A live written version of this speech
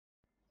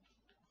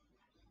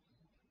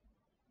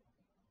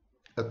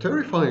A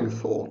terrifying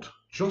thought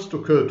just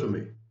occurred to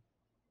me.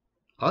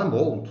 I'm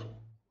old.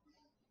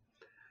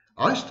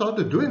 I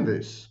started doing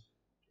this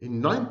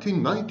in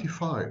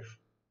 1995.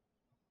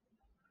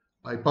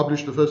 I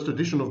published the first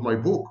edition of my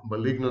book,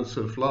 Malignant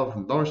Self-Love,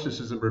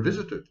 Narcissism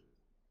Revisited,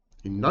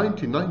 in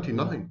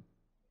 1999.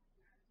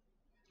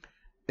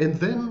 And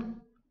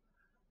then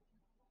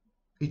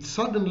it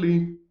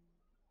suddenly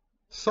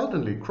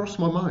crossed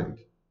my mind.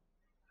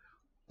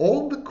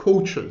 All the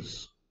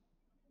coaches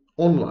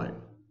online,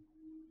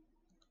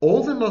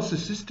 all the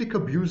narcissistic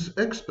abuse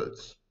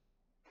experts,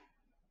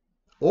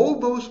 all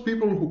those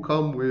people who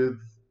come with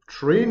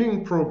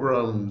training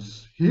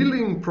programs,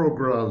 healing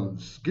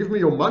programs, give me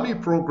your money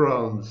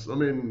programs,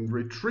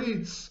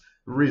 retreats,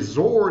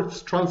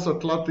 resorts,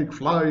 transatlantic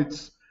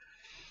flights,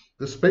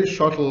 the space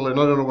shuttle, and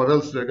I don't know what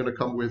else they're going to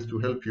come with to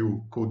help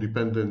you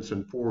codependents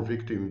and poor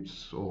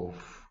victims of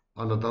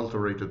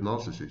unadulterated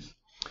narcissists.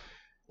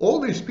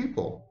 All these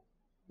people,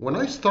 when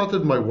I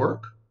started my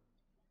work,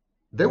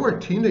 they were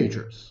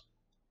teenagers.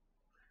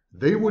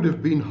 They would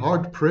have been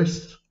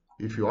hard-pressed,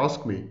 if you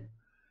ask me,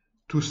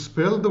 to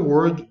spell the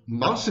word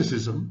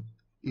narcissism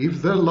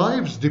if their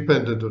lives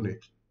depended on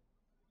it.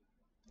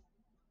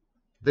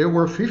 They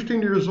were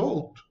 15 years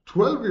old,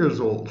 12 years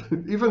old,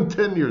 even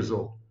 10 years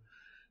old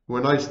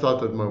when I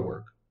started my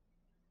work.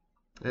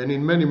 And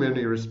in many,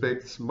 many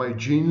respects, my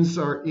genes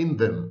are in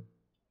them.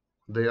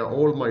 They are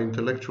all my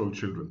intellectual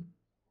children.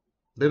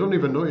 They don't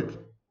even know it,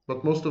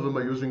 but most of them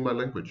are using my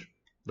language,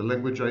 the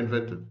language I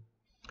invented.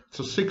 It's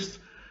a 6th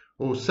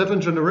or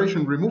 7th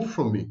generation removed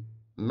from me.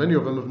 Many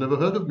of them have never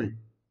heard of me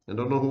and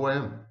don't know who I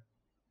am.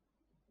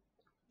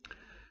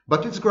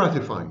 But it's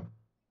gratifying.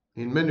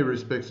 In many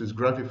respects, it's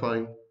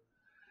gratifying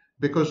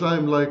because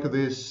I'm like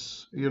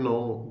this,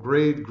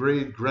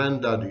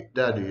 great-great-granddaddy,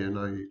 and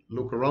I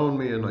look around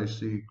me and I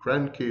see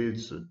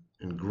grandkids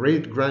and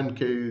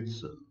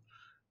great-grandkids, and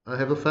I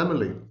have a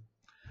family.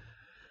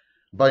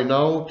 By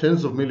now,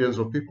 tens of millions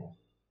of people.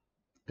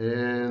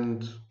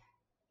 And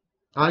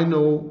I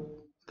know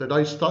that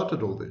I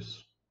started all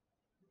this.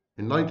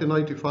 In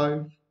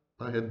 1995,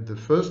 I had the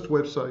first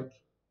website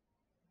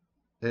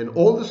and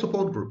all the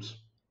support groups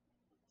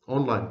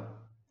online.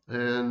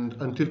 And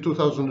until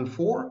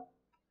 2004,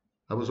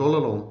 I was all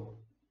alone.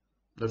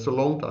 That's a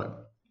long time.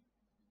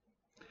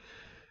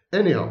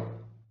 Anyhow,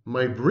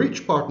 my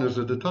bridge partners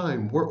at the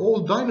time were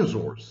all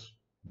dinosaurs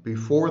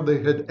before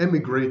they had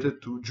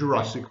emigrated to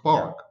Jurassic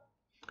Park.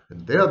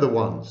 And they're the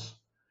ones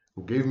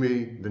who gave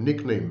me the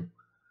nickname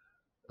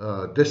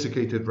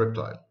desiccated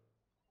reptile.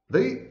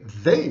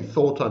 They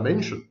thought I'm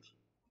ancient.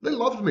 They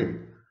loved me.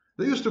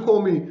 They used to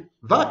call me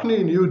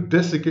Vaknin, you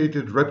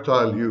desiccated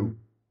reptile, you.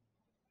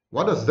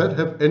 What does that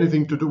have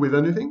anything to do with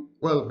anything?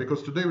 Well,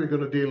 because today we're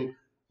going to deal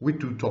with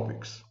two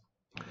topics.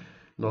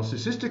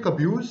 Narcissistic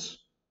abuse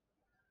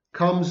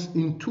comes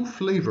in two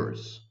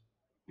flavors.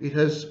 It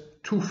has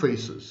two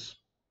faces,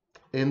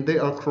 and they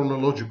are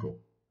chronological.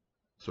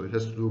 So it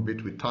has to do a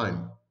bit with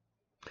time.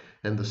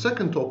 And the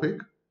second topic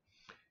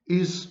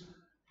is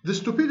the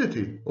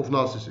stupidity of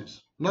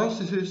narcissists.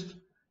 Narcissists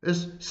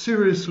as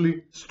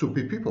seriously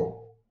stupid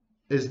people,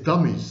 as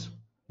dummies,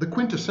 the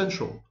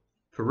quintessential,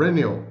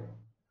 perennial,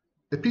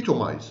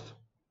 epitomized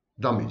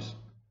dummies.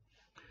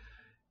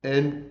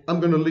 And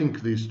I'm going to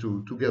link these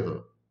two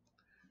together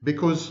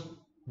because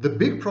the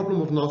big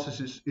problem of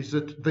narcissists is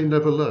that they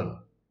never learn.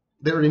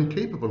 They're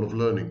incapable of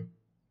learning.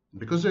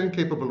 Because they're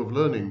incapable of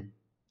learning,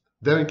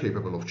 they're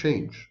incapable of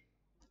change.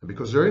 And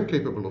because they're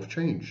incapable of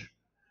change,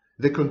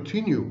 they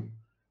continue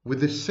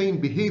with the same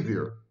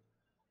behavior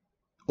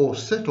or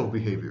set of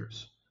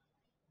behaviors,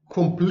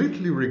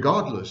 completely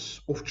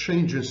regardless of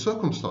change in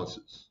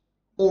circumstances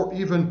or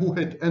even who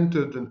had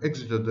entered and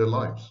exited their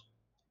lives.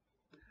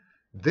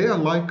 They are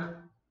like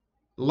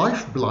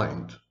life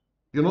blind.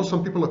 You know,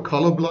 some people are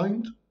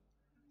colorblind.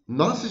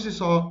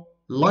 Narcissists are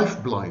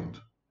life blind.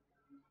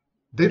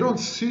 They don't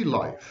see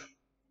life.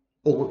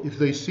 Or if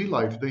they see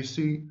life, they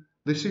see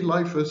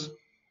life as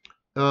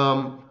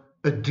a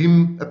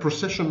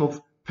procession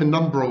of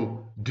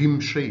penumbral dim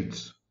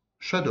shades,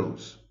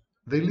 shadows.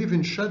 They live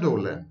in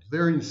shadowland.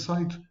 They're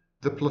inside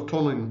the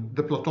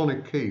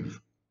Platonic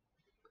cave.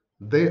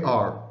 They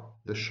are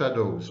the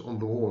shadows on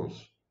the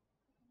walls.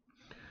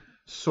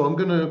 So I'm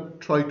going to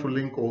try to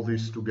link all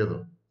this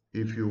together,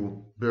 if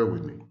you bear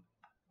with me.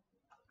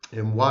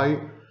 And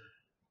why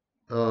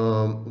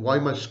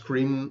my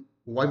screen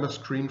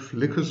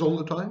flickers all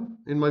the time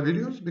in my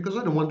videos? Because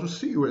I don't want to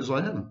see you as I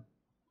am.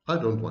 I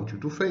don't want you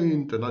to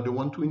faint, and I don't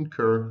want to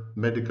incur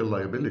medical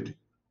liability.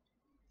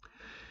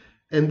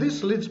 And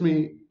this leads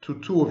me to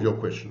two of your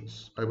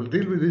questions. I will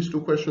deal with these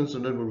two questions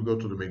and then we'll go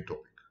to the main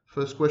topic.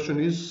 First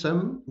question is,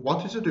 Sam,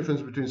 what is the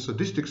difference between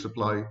sadistic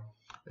supply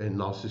and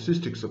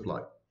narcissistic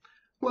supply?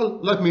 Well,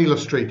 let me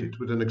illustrate it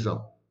with an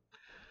example.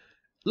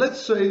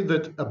 Let's say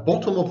that a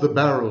bottom of the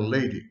barrel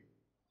lady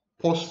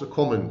posts a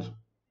comment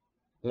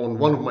on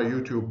one of my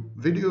YouTube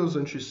videos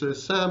and she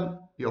says, Sam,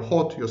 you're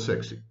hot, you're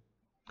sexy.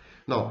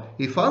 Now,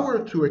 if I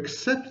were to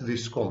accept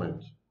this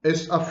comment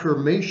as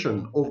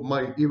affirmation of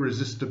my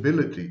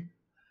irresistibility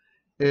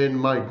and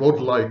my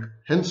godlike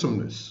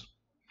handsomeness,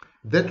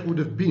 that would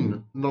have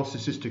been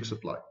narcissistic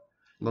supply.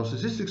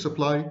 Narcissistic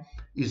supply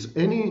is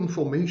any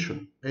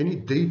information, any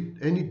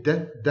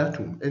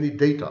datum, any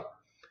data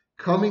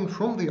coming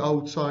from the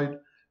outside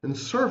and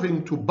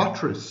serving to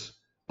buttress,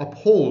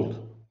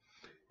 uphold,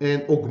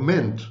 and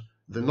augment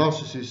the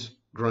narcissist's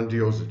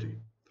grandiosity.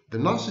 The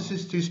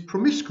narcissist is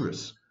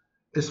promiscuous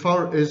as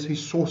far as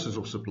his sources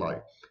of supply.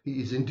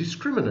 He is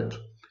indiscriminate.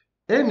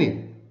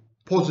 Any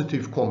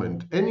positive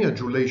comment, any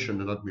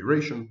adulation and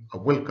admiration are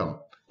welcome.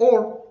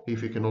 Or,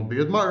 if he cannot be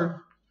admired,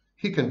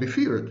 he can be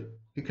feared,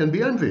 he can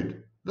be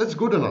envied. That's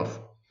good enough.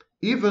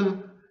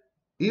 Even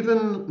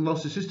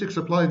narcissistic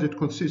supply that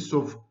consists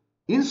of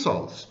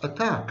insults,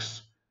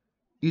 attacks,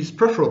 is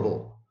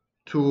preferable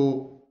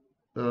to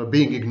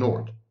being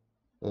ignored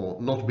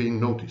or not being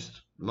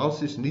noticed.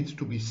 Narcissist needs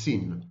to be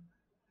seen.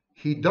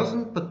 He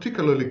doesn't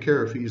particularly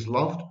care if he is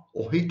loved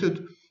or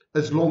hated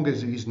as long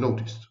as he is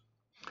noticed.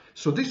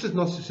 So this is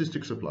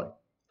narcissistic supply.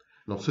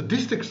 Now,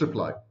 sadistic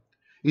supply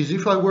is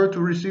if I were to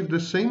receive the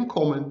same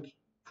comment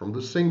from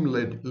the same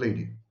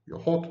lady. You're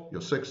hot,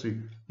 you're sexy,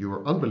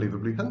 you're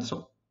unbelievably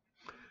handsome.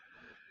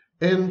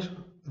 And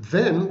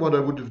then what I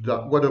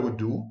would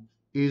do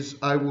is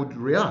I would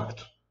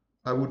react.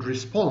 I would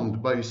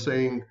respond by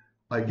saying,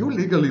 are you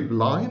legally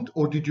blind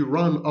or did you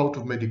run out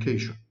of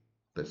medication?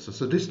 That's the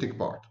sadistic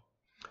part.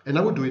 And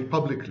I would do it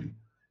publicly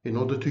in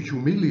order to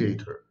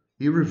humiliate her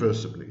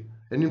irreversibly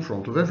and in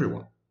front of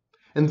everyone.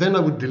 And then I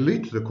would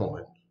delete the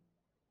comment,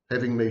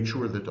 having made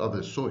sure that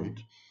others saw it,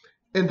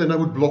 and then I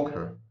would block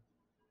her.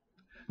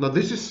 Now,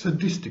 this is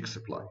sadistic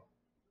supply.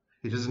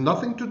 It has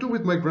nothing to do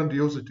with my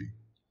grandiosity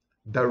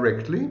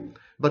directly,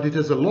 but it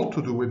has a lot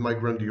to do with my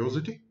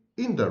grandiosity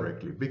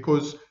indirectly,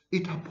 because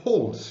it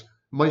upholds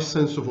my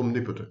sense of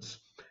omnipotence.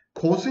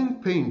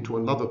 Causing pain to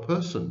another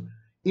person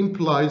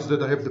implies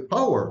that I have the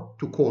power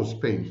to cause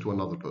pain to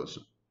another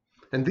person.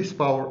 And this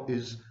power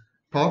is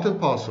part and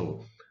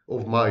parcel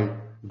of my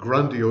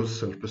grandiose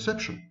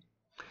self-perception.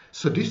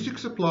 Sadistic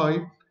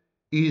supply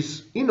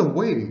is, in a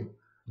way,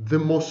 the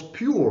most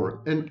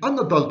pure and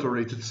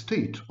unadulterated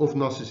state of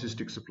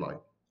narcissistic supply,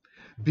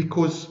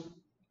 because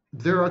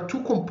there are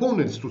two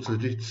components to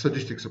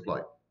sadistic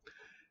supply.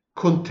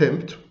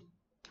 Contempt.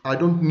 I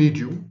don't need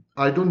you.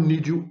 I don't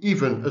need you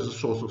even as a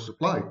source of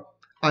supply.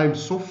 I am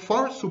so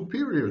far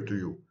superior to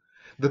you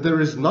that there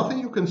is nothing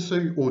you can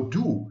say or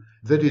do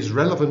that is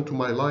relevant to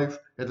my life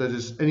and that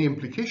has any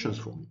implications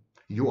for me.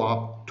 You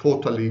are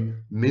totally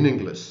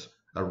meaningless,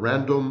 a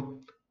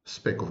random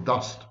speck of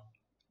dust.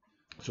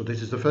 So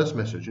this is the first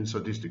message in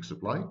sadistic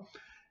supply.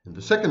 And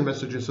the second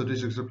message in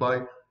sadistic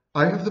supply,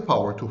 I have the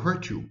power to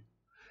hurt you.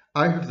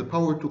 I have the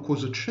power to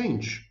cause a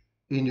change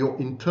in your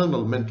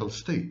internal mental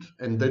state.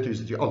 And that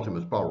is the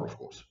ultimate power, of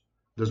course.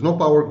 There's no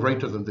power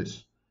greater than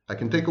this. I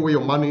can take away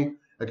your money.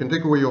 I can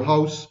take away your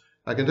house.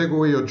 I can take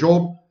away your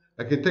job.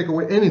 I can take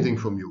away anything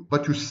from you.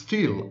 But you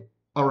still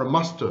are a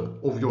master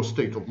of your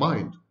state of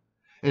mind.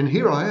 And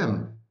here I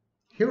am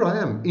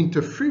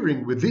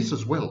interfering with this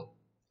as well.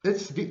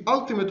 It's the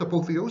ultimate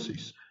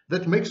apotheosis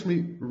that makes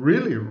me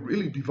really,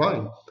 really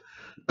divine.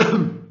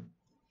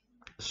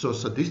 So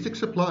sadistic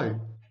supply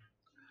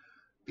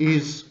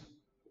is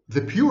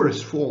the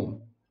purest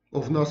form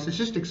of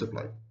narcissistic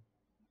supply.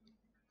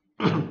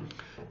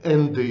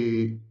 And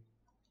the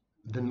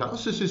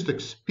narcissist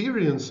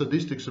experience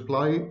sadistic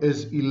supply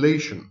as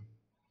elation,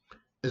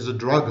 as a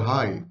drug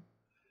high,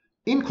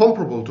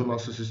 incomparable to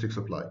narcissistic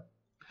supply.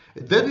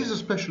 That is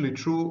especially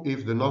true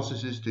if the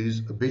narcissist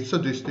is a bit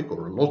sadistic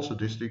or a lot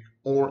sadistic,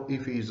 or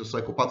if he is a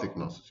psychopathic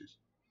narcissist.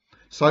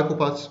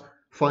 Psychopaths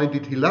find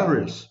it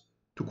hilarious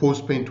to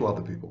cause pain to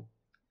other people.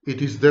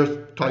 It is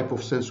their type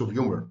of sense of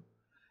humor.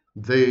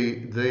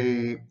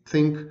 They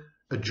think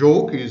a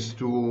joke is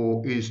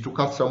to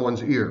cut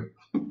someone's ear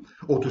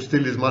or to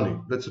steal his money.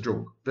 That's a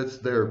joke. That's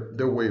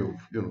their way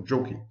of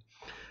joking.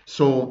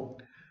 So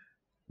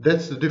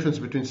that's the difference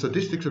between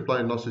sadistic supply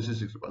and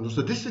narcissistic supply. Now,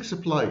 sadistic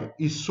supply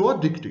is so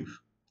addictive,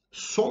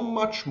 so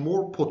much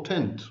more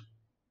potent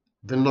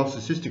than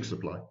narcissistic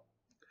supply,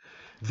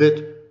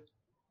 that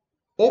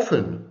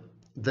often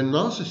the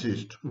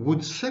narcissist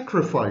would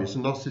sacrifice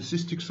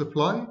narcissistic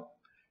supply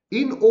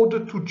in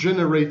order to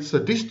generate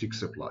sadistic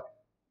supply.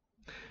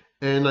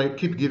 And I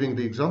keep giving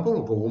the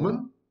example of a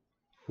woman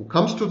who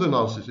comes to the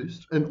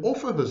narcissist and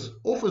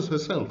offers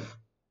herself.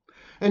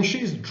 And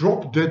she's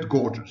drop dead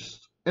gorgeous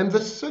and the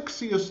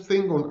sexiest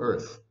thing on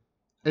earth.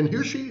 And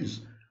here she is,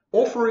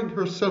 offering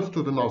herself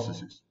to the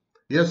narcissist.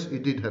 Yes,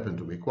 it did happen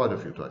to me quite a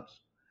few times.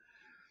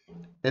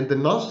 And the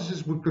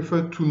narcissist would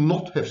prefer to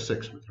not have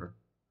sex with her,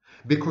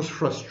 because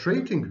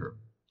frustrating her,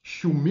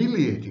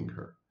 humiliating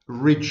her,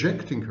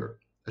 rejecting her,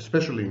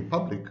 especially in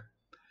public,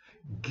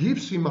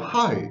 gives him a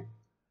high,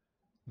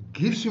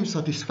 gives him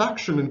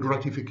satisfaction and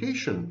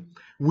gratification,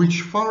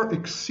 which far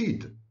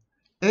exceed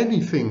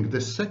anything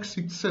the sex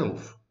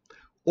itself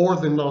or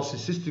the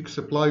narcissistic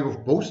supply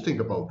of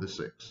boasting about the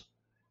sex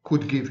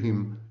could give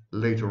him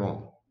later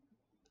on.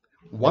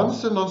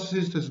 Once a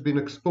narcissist has been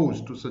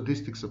exposed to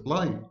sadistic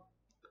supply,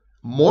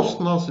 most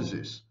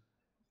narcissists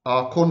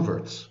are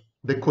converts.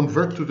 They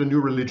convert to the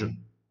new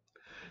religion.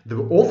 The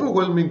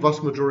overwhelming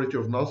vast majority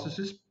of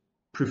narcissists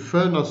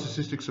prefer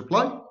narcissistic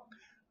supply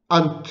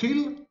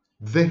until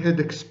they had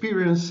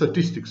experienced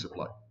sadistic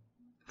supply.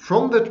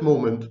 From that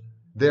moment,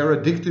 they are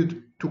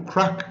addicted to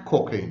crack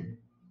cocaine,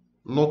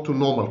 not to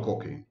normal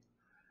cocaine,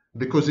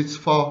 because it's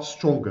far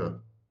stronger.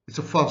 It's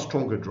a far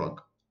stronger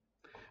drug.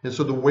 And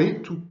so the way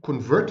to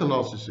convert a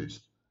narcissist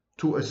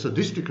to a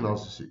sadistic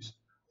narcissist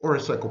or a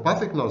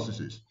psychopathic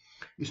narcissist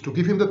is to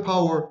give him the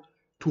power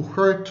to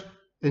hurt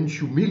and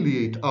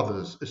humiliate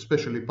others,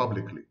 especially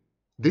publicly.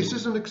 This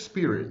is an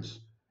experience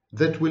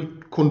that will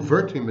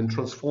convert him and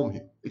transform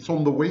him. It's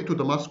on the way to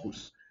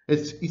Damascus.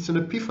 It's an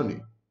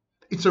epiphany.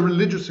 It's a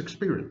religious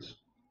experience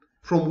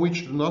from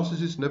which the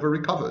narcissist never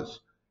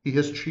recovers.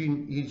 He's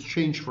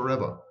changed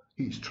forever.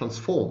 He's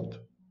transformed.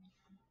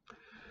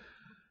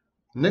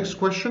 Next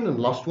question and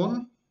last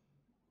one.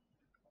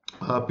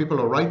 People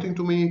are writing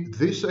to me,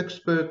 this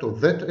expert or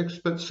that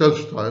expert,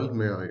 self-styled,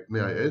 may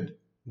I add,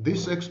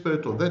 this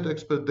expert or that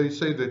expert, they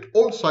say that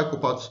all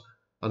psychopaths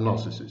are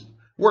narcissists.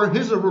 Well,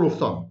 here's a rule of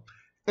thumb.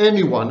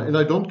 Anyone, and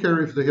I don't care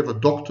if they have a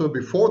doctor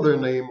before their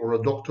name or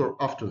a doctor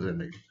after their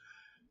name,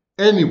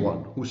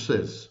 anyone who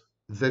says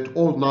that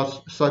all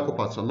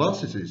psychopaths are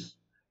narcissists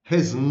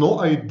has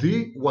no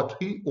idea what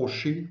he or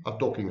she are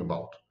talking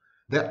about.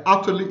 They're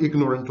utterly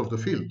ignorant of the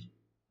field.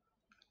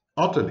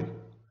 Utterly.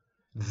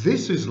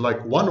 This is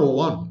like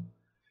 101.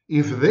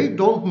 If they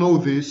don't know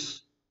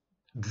this,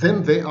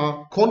 then they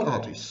are con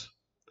artists.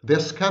 They're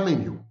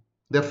scamming you.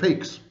 They're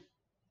fakes.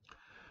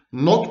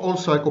 Not all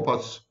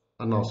psychopaths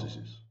are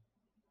narcissists.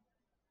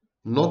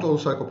 Not all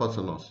psychopaths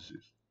are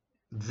narcissists.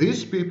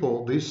 These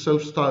people, these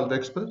self-styled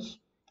experts,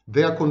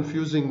 they are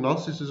confusing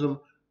narcissism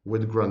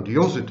with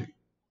grandiosity.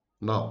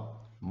 Now,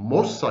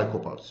 most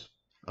psychopaths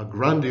are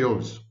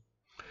grandiose.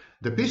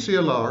 The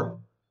PCLR,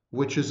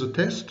 which is a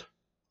test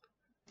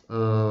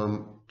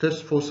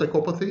for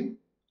psychopathy,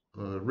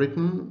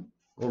 written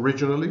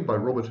originally by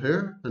Robert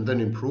Hare and then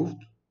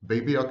improved.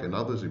 Babiak and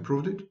others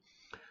improved it.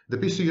 The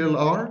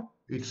PCLR,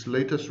 its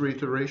latest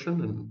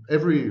reiteration, and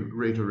every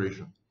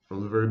reiteration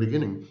from the very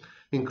beginning,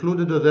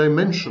 included a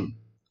dimension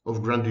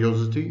of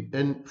grandiosity,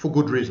 and for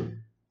good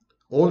reason.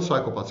 All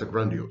psychopaths are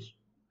grandiose.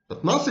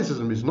 But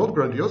narcissism is not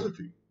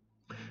grandiosity.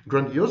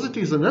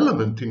 Grandiosity is an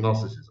element in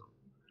narcissism.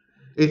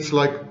 It's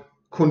like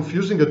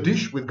confusing a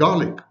dish with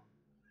garlic.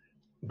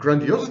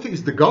 Grandiosity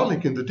is the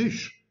garlic in the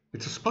dish.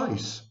 It's a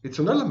spice. It's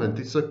an element.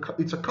 It's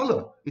a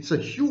color. It's a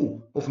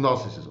hue of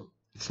narcissism.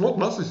 It's not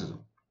narcissism.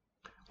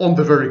 On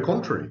the very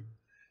contrary,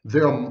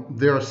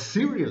 there are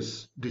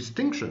serious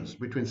distinctions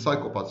between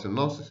psychopaths and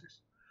narcissists.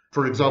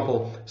 For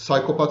example,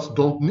 psychopaths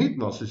don't need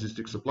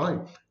narcissistic supply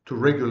to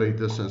regulate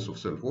their sense of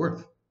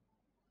self-worth.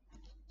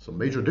 So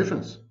major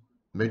difference,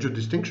 major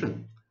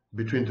distinction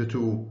between the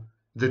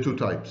two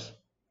types.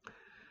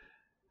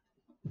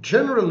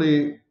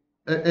 Generally,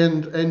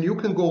 and you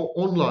can go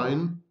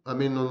online. I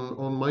mean,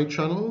 on my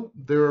channel,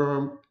 there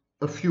are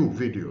a few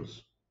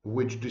videos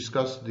which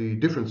discuss the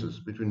differences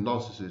between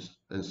narcissists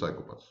and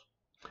psychopaths.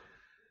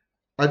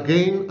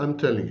 Again, I'm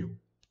telling you,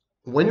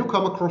 when you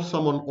come across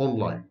someone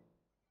online,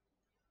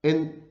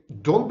 and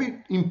don't be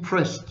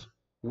impressed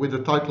with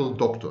the title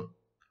doctor.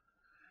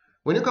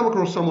 When you come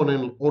across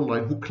someone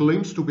online who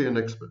claims to be an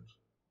expert,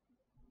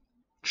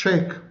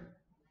 check,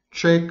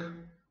 check,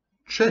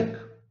 check.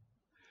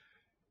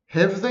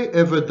 Have they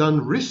ever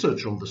done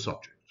research on the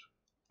subject?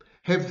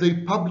 Have they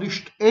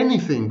published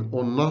anything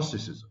on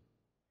narcissism?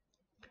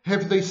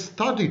 Have they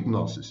studied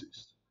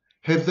narcissists?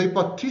 Have they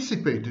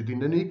participated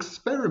in any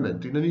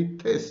experiment, in any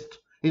test,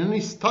 in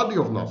any study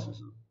of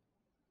narcissism?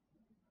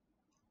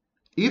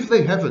 If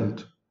they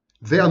haven't,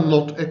 they are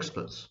not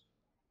experts.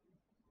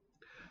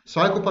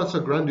 Psychopaths are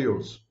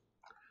grandiose,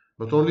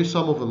 but only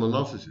some of them are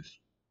narcissists.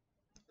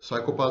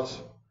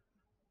 Psychopaths,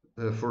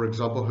 for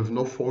example, have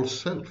no false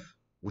self,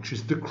 which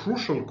is the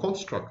crucial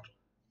construct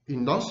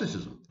in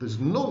narcissism. There's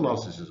no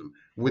narcissism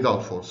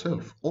without false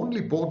self.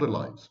 Only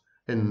borderlines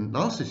and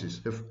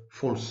narcissists have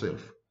false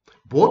self.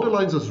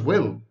 Borderlines as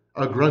well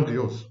are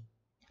grandiose,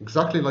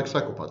 exactly like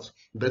psychopaths.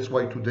 That's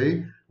why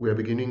today we are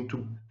beginning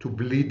to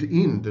bleed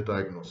in the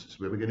diagnosis.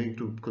 We're beginning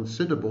to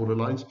consider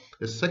borderlines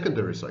as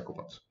secondary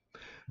psychopaths.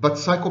 But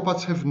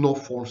psychopaths have no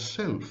false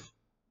self.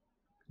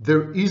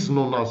 There is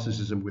no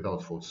narcissism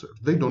without false self.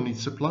 They don't need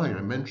supply,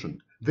 I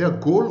mentioned. They are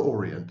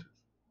goal-oriented.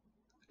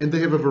 And they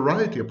have a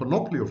variety, a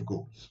panoply of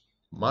goals.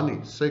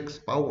 Money, sex,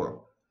 power.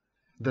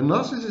 The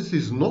narcissist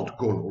is not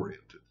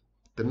goal-oriented.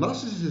 The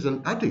narcissist is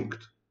an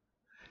addict.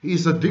 He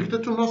is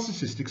addicted to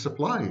narcissistic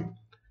supply.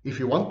 If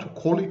you want to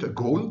call it a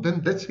goal,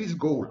 then that's his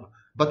goal.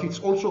 But it's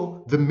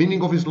also the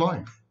meaning of his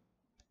life.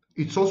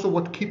 It's also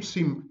what keeps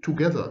him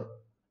together.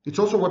 It's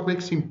also what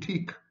makes him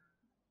tick.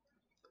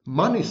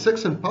 Money,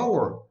 sex, and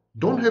power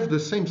don't have the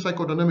same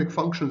psychodynamic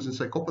functions in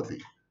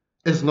psychopathy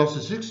as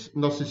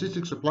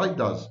narcissistic supply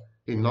does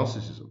in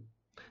narcissism.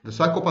 The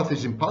psychopath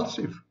is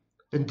impulsive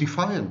and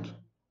defiant.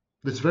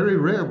 That's very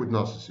rare with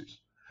narcissists.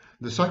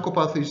 The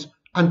psychopath is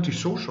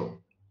antisocial.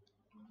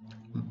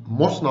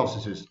 Most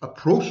narcissists are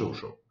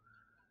prosocial.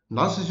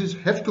 Narcissists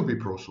have to be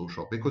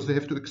pro-social because they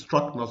have to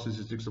extract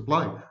narcissistic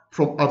supply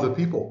from other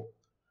people.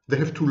 They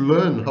have to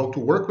learn how to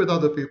work with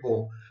other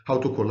people, how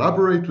to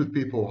collaborate with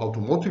people, how to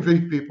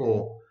motivate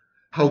people,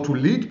 how to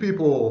lead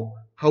people,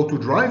 how to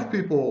drive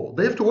people.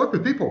 They have to work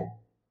with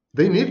people.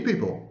 They need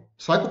people.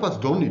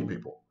 Psychopaths don't need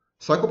people.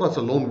 Psychopaths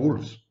are lone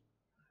wolves.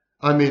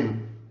 I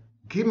mean,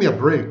 give me a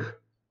break.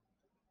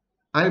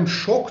 I am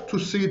shocked to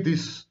see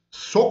these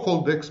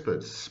so-called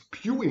experts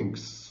spewing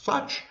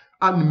such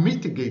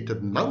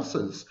unmitigated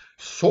nonsense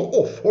so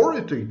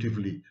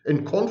authoritatively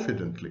and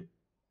confidently.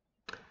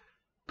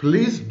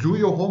 Please do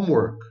your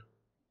homework.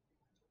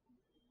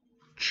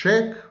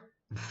 Check,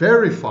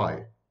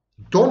 verify,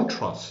 don't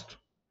trust.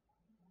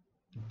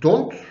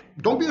 Don't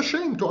be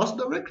ashamed to ask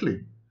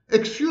directly.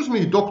 Excuse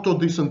me, doctor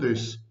this and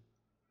this.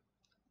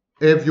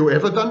 Have you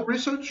ever done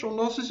research on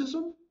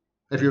narcissism?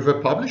 Have you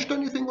ever published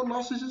anything on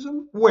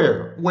narcissism?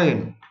 Where?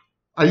 When?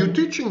 Are you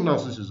teaching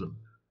narcissism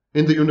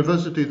in the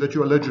university that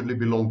you allegedly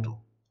belong to?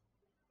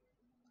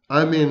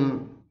 I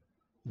mean,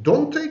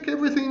 don't take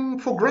everything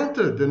for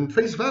granted and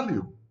face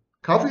value.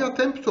 Caveat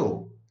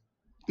emptor.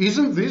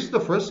 Isn't this the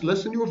first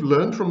lesson you have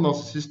learned from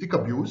narcissistic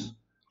abuse?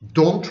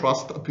 Don't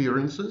trust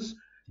appearances.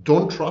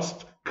 Don't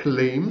trust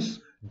claims.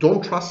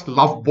 Don't trust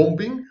love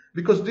bombing,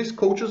 because these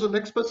coaches and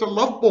experts are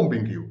love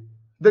bombing you.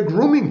 They're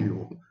grooming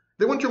you.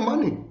 They want your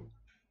money.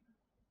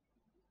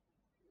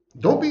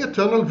 Don't be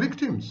eternal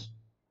victims.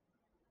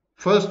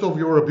 First of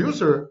your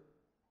abuser,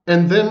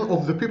 and then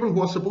of the people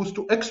who are supposed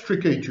to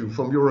extricate you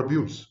from your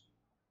abuse,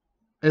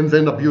 and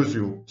then abuse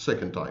you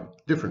second time,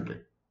 differently.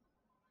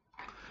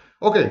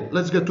 Okay,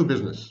 let's get to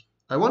business.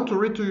 I want to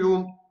read to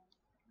you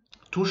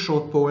two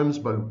short poems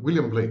by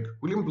William Blake.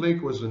 William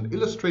Blake was an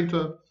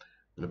illustrator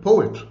and a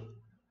poet,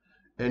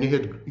 and he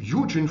had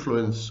huge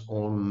influence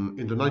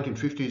in the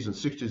 1950s and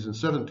 60s and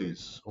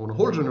 70s on a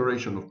whole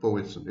generation of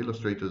poets and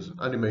illustrators and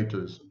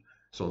animators and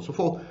so on and so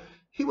forth.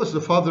 He was the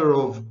father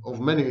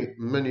of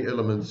many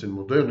elements in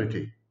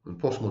modernity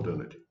and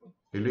postmodernity.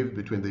 He lived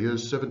between the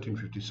years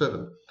 1757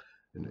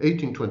 and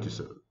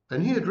 1827,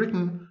 and he had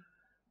written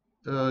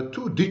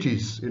two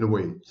ditties, in a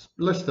way,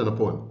 less than a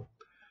poem.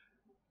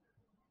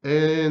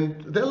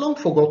 And they're long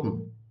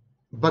forgotten,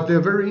 but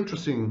they're very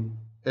interesting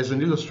as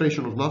an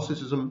illustration of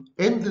narcissism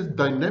and the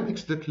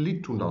dynamics that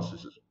lead to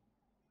narcissism.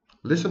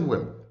 Listen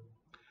well.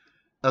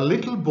 A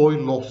little boy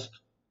lost.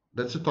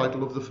 That's the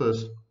title of the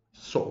first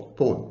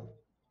poem.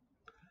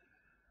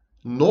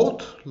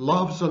 Naught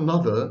loves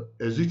another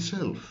as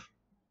itself.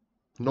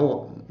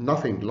 No,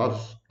 nothing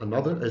loves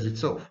another as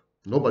itself.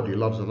 Nobody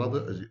loves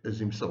another as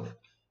himself.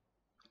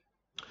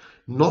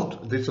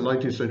 Not, this is a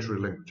 19th century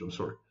language, I'm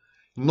sorry.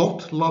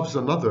 Not loves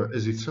another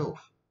as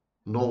itself,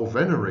 nor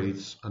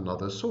venerates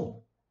another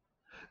soul.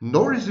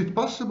 Nor is it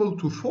possible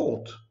to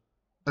thought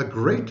a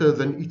greater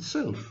than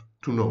itself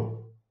to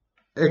know.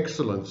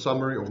 Excellent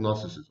summary of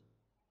narcissism.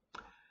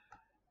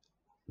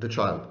 The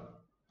child.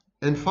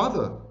 And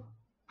father,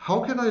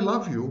 how can I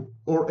love you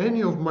or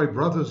any of my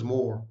brothers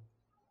more?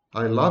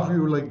 I love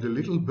you like the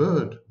little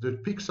bird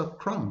that picks up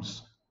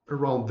crumbs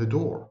around the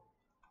door.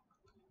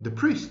 The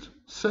priest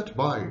sat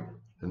by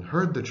and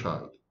heard the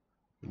child.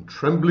 In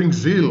trembling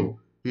zeal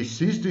he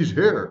seized his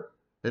hair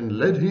and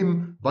led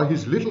him by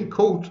his little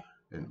coat,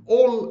 and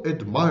all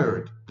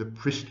admired the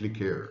priestly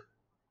care.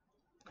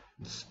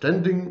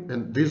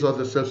 And these are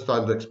the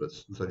self-styled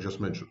experts, as I just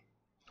mentioned.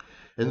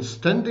 And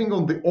standing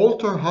on the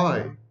altar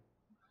high,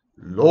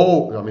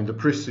 lo, I mean the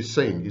priest is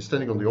saying, he's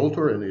standing on the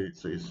altar and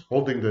he's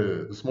holding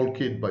the small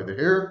kid by the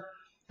hair,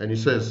 and he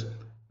says,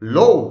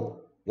 lo,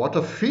 what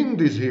a fiend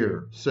is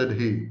here, said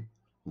he,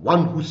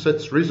 one who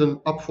sets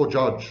risen up for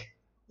judge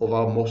of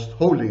our most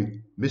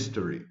holy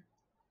mystery.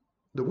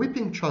 The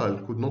weeping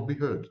child could not be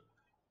heard.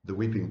 The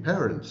weeping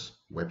parents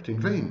wept in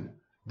vain.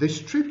 They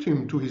stripped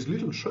him to his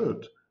little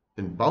shirt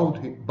and bound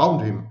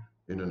him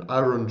in an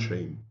iron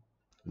chain,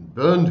 and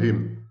burned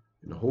him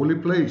in a holy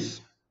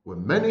place where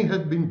many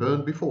had been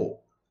burned before.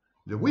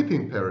 The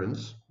weeping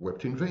parents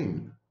wept in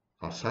vain.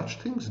 Are such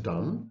things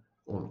done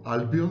on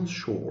Albion's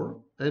shore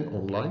and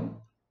online?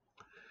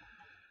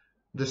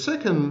 The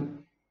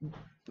second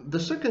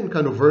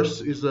kind of verse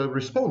is a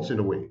response, in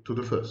a way, to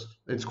the first.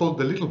 It's called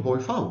The Little Boy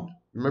Found.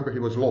 Remember, he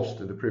was lost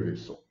in the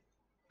previous song.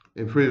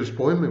 In the previous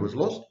poem, he was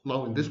lost.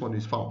 Now in this one,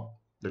 he's found.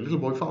 The little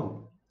boy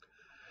found.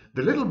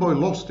 The little boy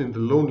lost in the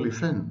lonely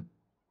fen,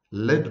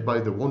 led by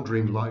the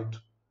wandering light,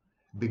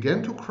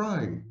 began to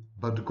cry,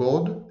 but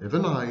God,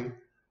 even I,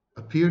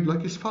 appeared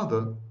like his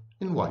father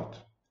in white.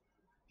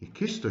 He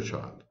kissed the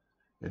child,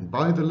 and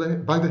by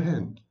the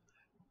hand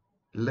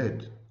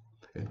led,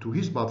 and to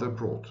his mother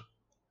brought,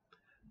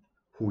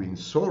 who in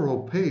sorrow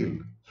pale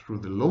through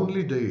the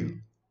lonely dale,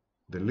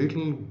 the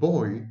little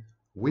boy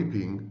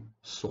weeping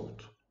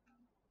sought.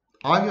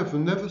 I have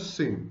never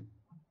seen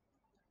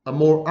a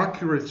more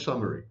accurate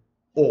summary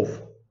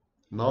of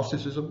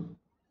narcissism,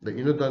 the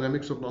inner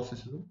dynamics of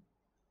narcissism,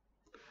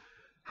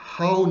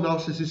 how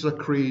narcissists are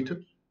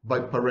created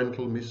by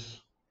parental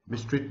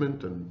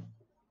mistreatment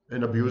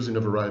and abuse in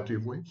a variety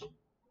of ways,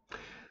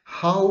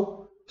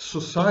 how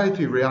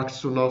Society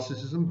reacts to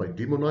narcissism by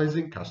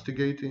demonizing,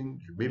 castigating,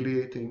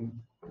 humiliating,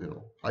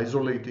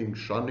 isolating,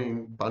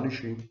 shunning,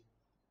 punishing.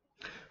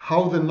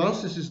 How the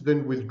narcissist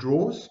then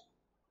withdraws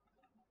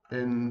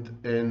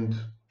and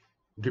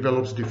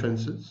develops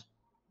defenses,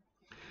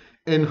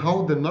 and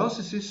how the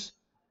narcissist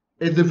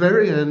at the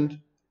very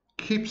end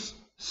keeps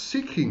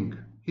seeking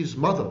his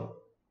mother,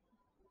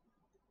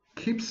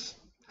 keeps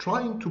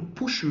trying to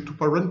push you to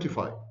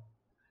parentify.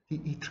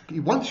 He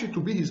wants you to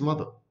be his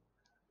mother.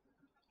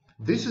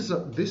 This is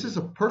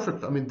a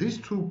perfect, these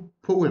two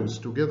poems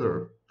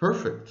together,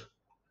 perfectly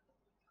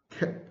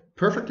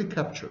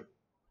capture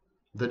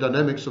the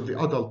dynamics of the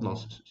adult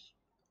narcissist.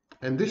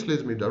 And this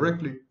leads me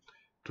directly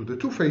to the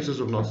two phases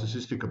of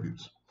narcissistic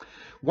abuse.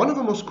 One of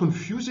the most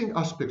confusing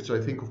aspects, I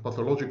think, of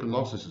pathological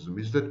narcissism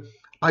is that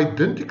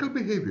identical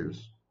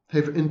behaviors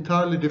have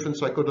entirely different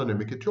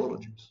psychodynamic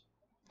etiologies.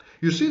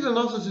 You see the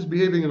narcissist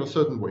behaving in a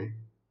certain way,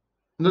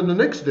 and then the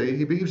next day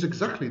he behaves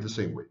exactly the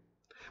same way.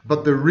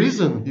 But the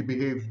reason he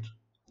behaved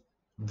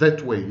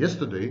that way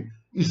yesterday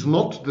is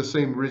not the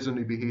same reason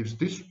he behaves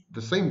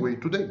the same way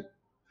today.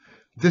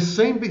 The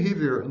same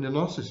behavior in a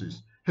narcissist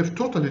have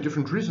totally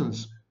different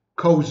reasons,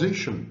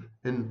 causation,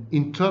 and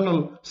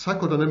internal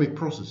psychodynamic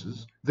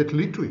processes that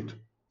lead to it.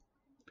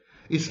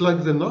 It's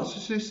like the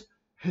narcissist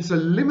has a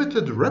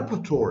limited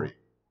repertoire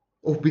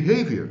of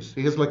behaviors.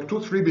 He has like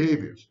 2-3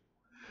 behaviors.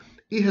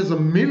 He has a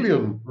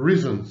million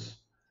reasons,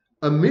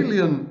 a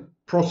million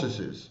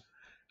processes,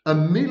 a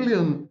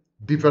million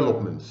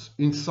developments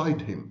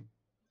inside him.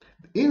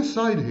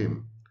 Inside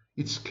him,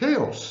 it's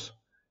chaos.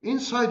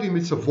 Inside him,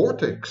 it's a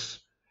vortex.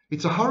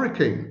 It's a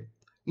hurricane.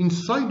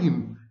 Inside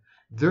him,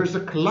 there's a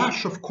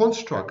clash of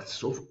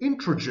constructs, of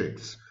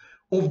introjects,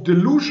 of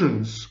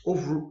delusions,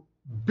 of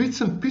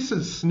bits and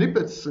pieces,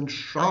 snippets and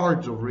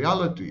shards of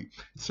reality.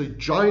 It's a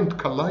giant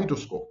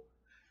kaleidoscope.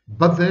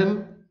 But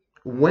then,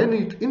 when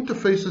it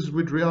interfaces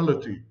with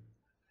reality,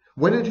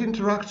 when it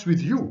interacts with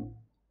you,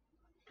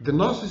 the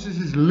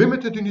narcissist is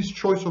limited in his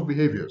choice of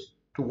behaviors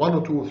to 1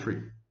 or 2 or 3.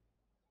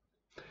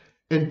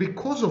 And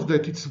because of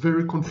that, it's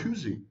very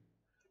confusing.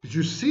 Because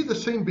you see the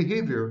same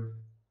behavior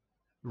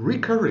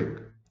recurring,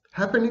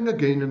 happening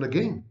again and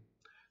again.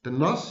 The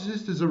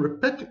narcissist is a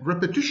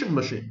repetition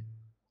machine,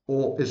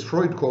 or as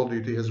Freud called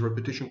it, he has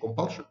repetition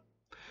compulsion.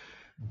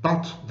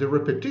 But the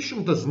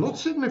repetition does not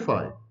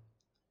signify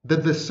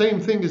that the same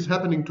thing is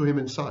happening to him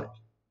inside.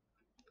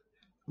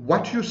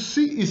 What you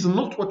see is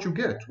not what you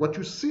get. What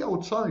you see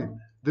outside,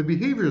 the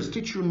behaviors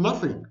teach you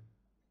nothing,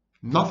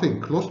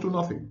 close to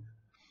nothing,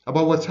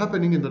 about what's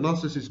happening in the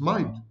narcissist's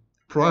mind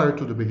prior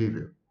to the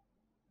behavior.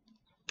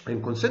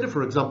 And consider,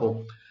 for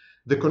example,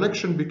 the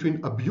connection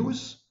between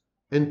abuse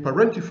and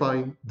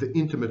parentifying the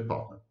intimate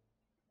partner.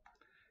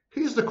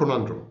 Here's the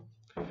conundrum.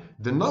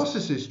 The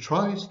narcissist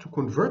tries to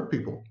convert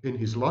people in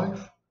his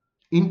life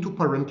into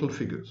parental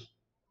figures.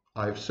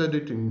 I've said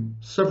it in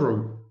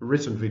several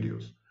recent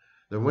videos,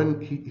 that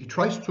when he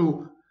tries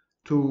to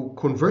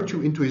convert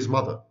you into his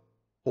mother,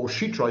 or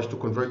she tries to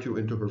convert you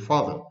into her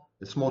father,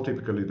 it's more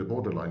typically the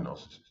borderline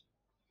narcissist.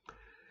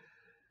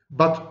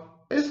 But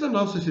as the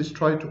narcissist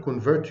tries to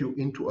convert you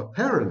into a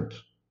parent,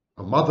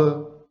 a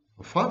mother,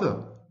 a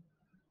father,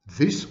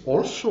 this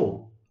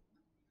also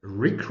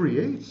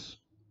recreates,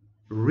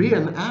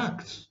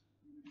 re-enacts,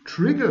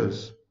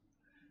 triggers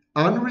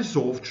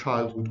unresolved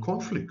childhood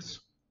conflicts.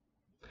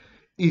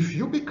 If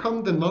you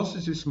become the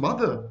narcissist's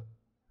mother,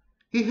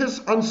 he has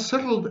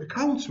unsettled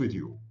accounts with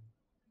you.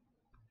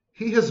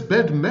 He has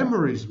bad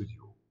memories with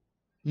you.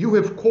 You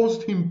have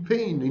caused him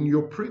pain in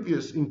your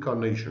previous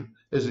incarnation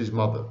as his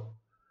mother.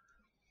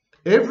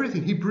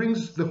 Everything, he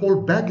brings the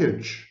whole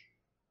baggage.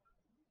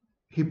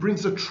 He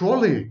brings a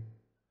trolley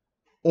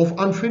of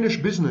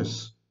unfinished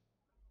business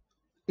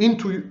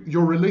into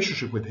your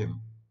relationship with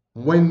him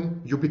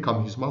when you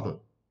become his mother.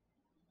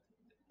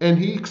 And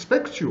he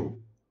expects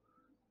you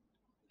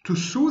to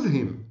soothe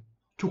him,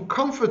 to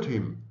comfort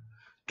him,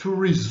 to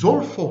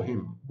resolve for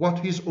him what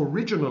his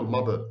original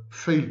mother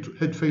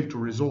had failed to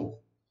resolve.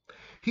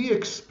 He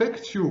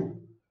expects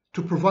you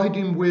to provide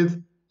him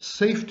with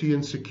safety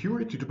and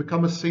security, to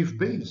become a safe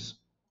base.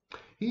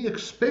 He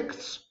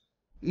expects,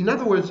 in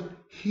other words,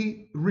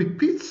 he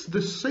repeats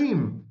the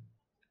same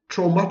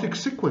traumatic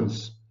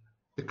sequence,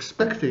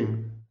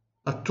 expecting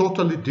a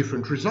totally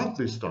different result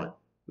this time,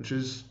 which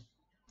is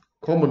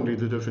commonly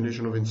the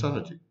definition of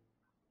insanity.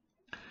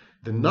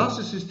 The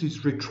narcissist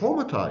is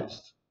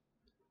re-traumatized.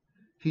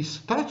 He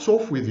starts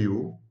off with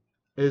you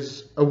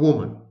as a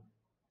woman,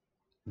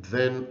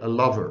 then a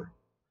lover,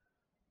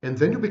 and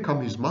then you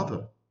become his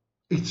mother.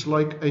 It's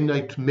like a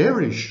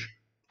nightmarish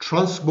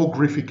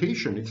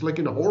transmogrification. It's like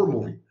in a horror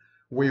movie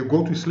where you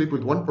go to sleep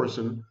with one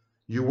person,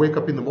 you wake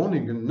up in the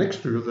morning and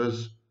next to you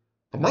there's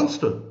a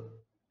monster,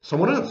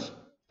 someone else.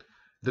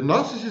 The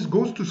narcissist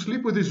goes to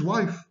sleep with his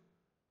wife,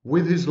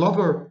 with his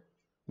lover,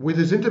 with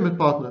his intimate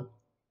partner,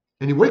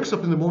 and he wakes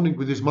up in the morning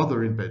with his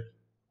mother in bed.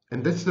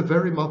 And that's the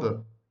very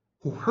mother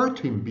who hurt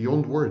him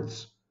beyond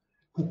words,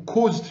 who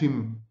caused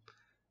him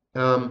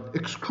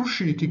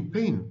excruciating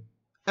pain,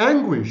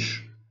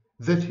 anguish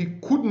that he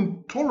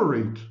couldn't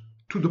tolerate,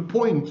 to the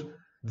point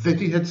that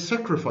he had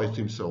sacrificed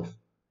himself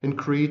and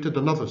created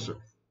another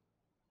self.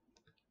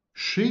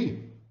 She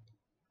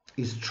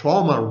is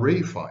trauma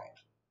reified.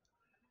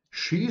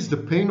 She is the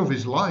pain of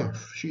his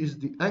life. She is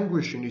the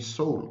anguish in his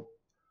soul.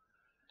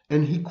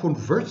 And he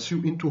converts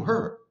you into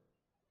her.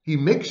 He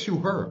makes you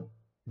her,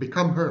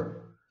 become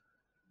her.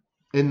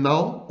 And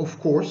now, of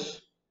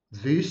course,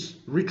 this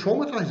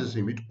re-traumatizes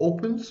him. It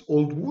opens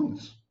old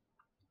wounds.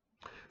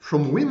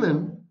 From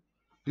women,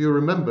 you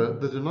remember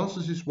that the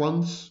narcissist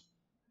wants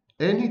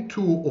any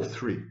two of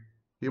three.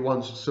 He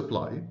wants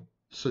supply,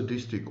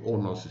 sadistic or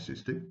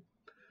narcissistic.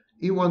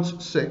 He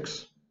wants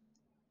sex,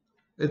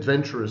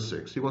 adventurous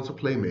sex. He wants a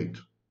playmate,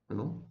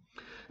 And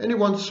he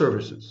wants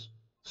services.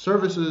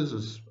 Services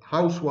as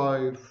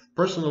housewife,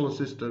 personal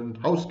assistant,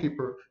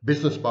 housekeeper,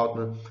 business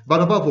partner,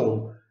 but above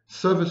all,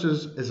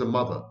 services as a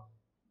mother.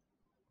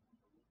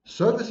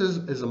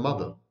 Services as a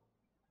mother.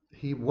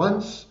 He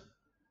wants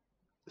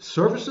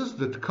services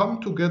that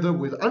come together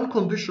with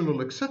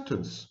unconditional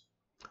acceptance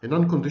and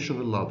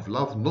unconditional love.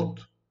 Love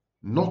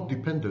not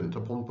dependent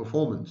upon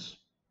performance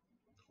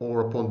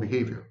or upon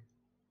behavior.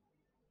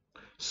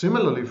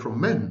 Similarly, from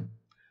men,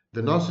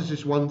 the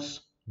narcissist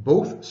wants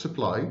both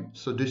supply,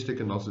 sadistic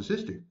and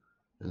narcissistic,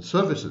 and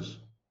services,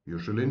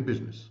 usually in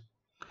business.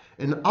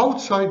 And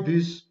outside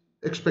these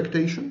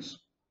expectations,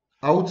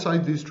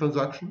 outside these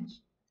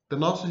transactions, the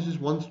narcissist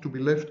wants to be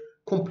left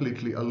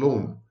completely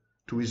alone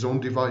to his own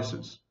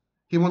devices.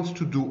 He wants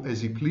to do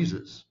as he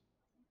pleases.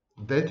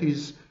 That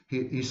is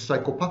his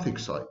psychopathic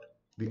side,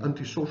 the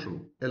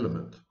antisocial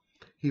element.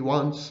 He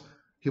wants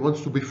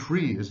to be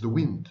free as the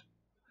wind.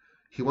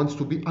 He wants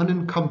to be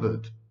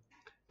unencumbered.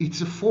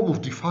 It's a form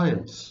of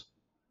defiance.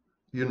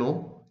 You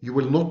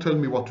will not tell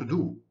me what to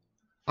do.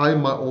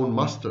 I'm my own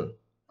master.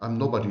 I'm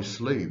nobody's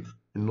slave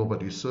and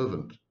nobody's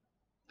servant.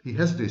 He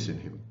has this in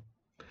him.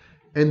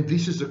 And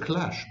this is a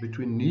clash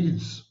between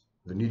needs,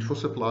 the need for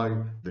supply,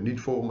 the need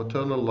for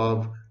maternal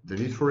love, the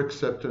need for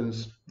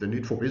acceptance, the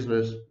need for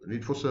business, the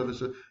need for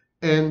services,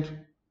 and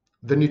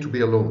the need to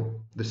be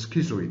alone, the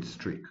schizoid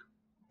streak.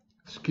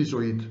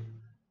 Schizoid,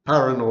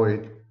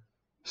 paranoid,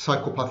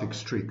 psychopathic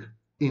streak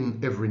in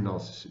every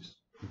narcissist.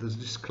 There's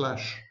this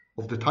clash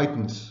of the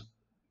titans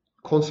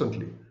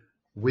constantly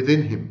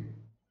within him.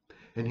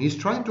 And he's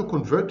trying to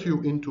convert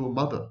you into a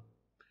mother.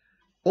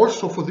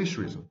 Also for this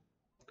reason.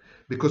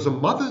 Because a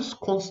mother's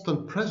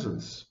constant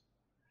presence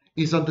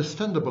is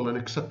understandable and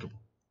acceptable.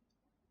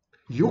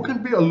 You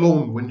can be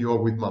alone when you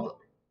are with mother.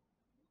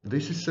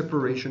 This is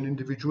separation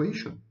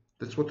individuation.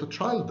 That's what a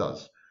child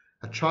does.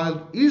 A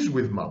child is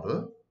with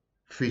mother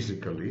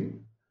physically,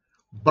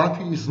 but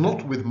he is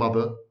not with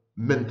mother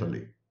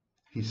mentally.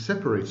 He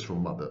separates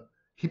from mother.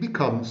 He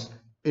becomes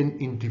an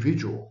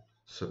individual.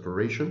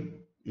 Separation,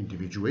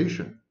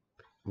 individuation.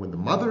 When the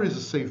mother is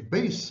a safe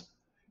base,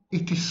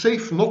 it is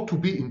safe not to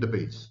be in the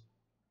base.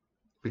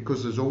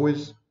 Because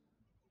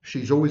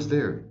she's always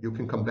there. You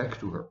can come back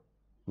to her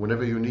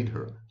whenever you need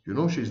her.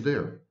 She's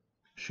there.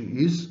 She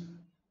is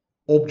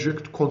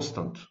object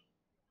constant.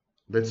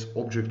 That's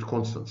object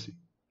constancy.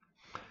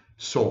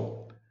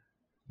 So,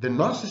 the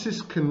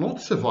narcissist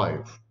cannot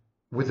survive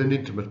with an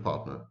intimate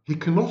partner. He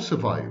cannot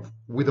survive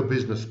with a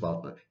business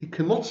partner. He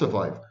cannot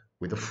survive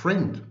with a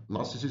friend.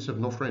 Narcissists have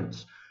no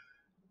friends.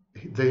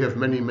 They have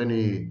many,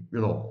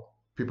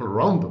 people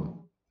around them.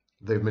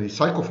 They have many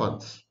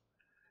sycophants,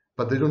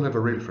 but they don't have a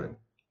real friend.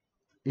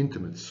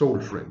 Intimate, soul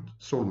friend,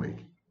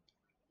 soulmate.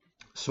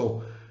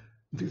 So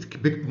the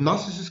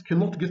narcissists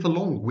cannot get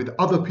along with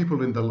other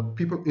people in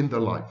their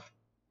life.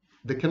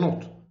 They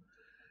cannot.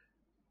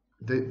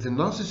 The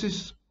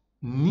narcissist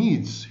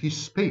needs his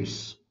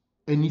space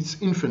and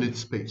its infinite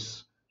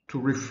space to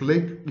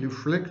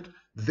reflect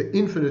the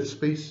infinite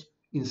space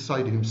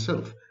inside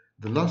himself.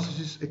 The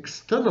narcissist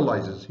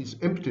externalizes his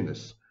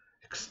emptiness,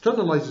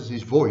 externalizes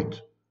his void.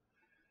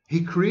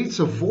 He creates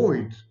a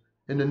void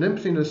and an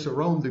emptiness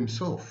around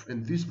himself,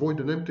 and this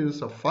void and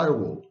emptiness are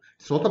firewalled.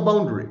 It's not a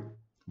boundary.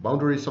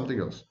 Boundary is something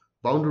else.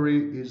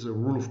 Boundary is a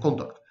rule of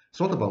conduct. It's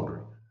not a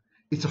boundary.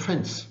 It's a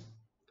fence.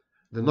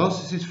 The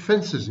narcissist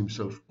fences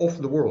himself off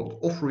the world,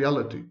 off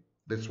reality.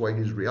 That's why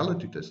his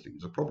reality testing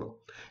is a problem.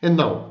 And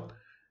now,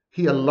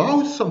 he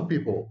allows some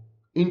people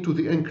into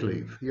the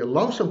enclave. He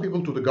allows some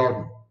people to the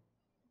garden.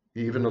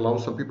 He even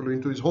allows some people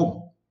into his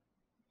home.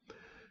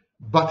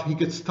 But he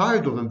gets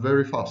tired of them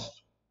very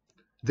fast.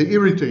 They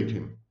irritate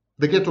him.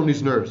 They get on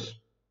his nerves.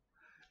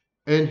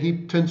 And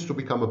he tends to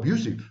become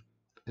abusive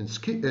and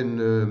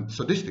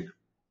sadistic.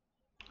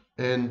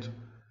 And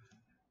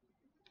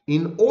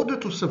in order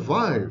to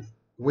survive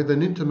with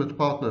an intimate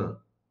partner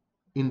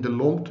in the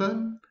long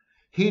term,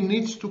 he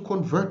needs to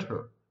convert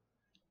her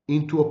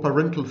into a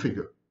parental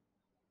figure.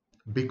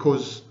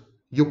 Because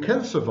you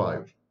can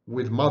survive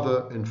with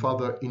mother and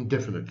father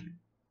indefinitely.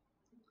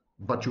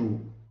 But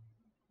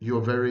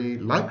you're very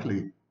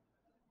likely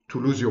to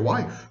lose your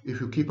wife if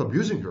you keep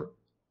abusing her.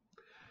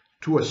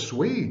 To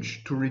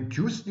assuage, to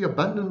reduce the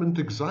abandonment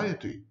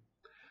anxiety,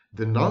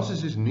 the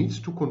narcissist needs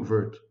to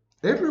convert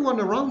everyone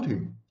around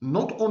him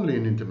not only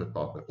an intimate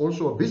partner,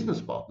 also a business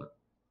partner,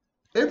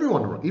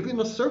 everyone around, even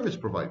a service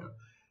provider.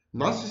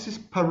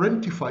 Narcissist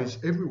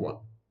parentifies everyone.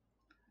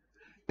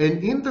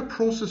 And in the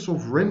process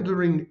of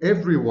rendering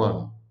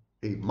everyone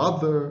a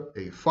mother,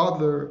 a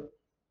father,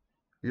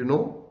 you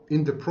know,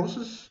 in this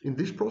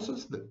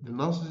process, the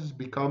narcissist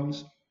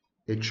becomes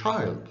a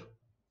child.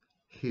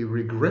 He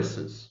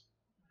regresses.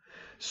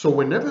 So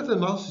whenever the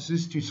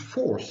narcissist is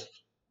forced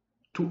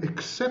to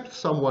accept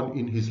someone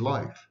in his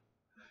life,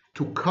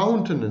 to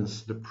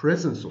countenance the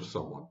presence of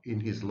someone in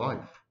his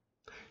life,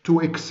 to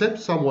accept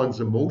someone's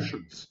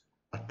emotions,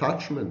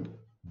 attachment,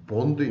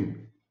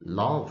 bonding,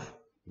 love,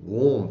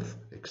 warmth,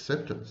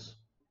 acceptance,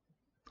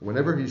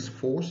 whenever he's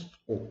forced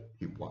or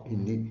he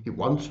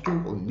wants to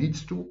or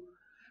needs to,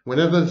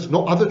 whenever there's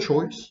no other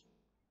choice,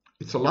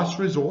 it's a last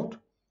resort,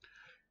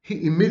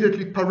 he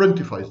immediately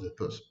parentifies that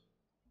person.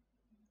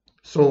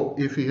 So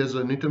if he has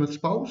an intimate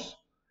spouse,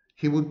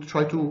 he would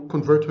try to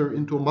convert her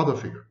into a mother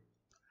figure.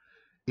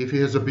 If he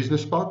has a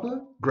business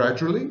partner,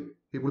 gradually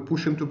he will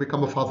push him to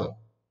become a father,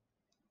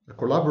 a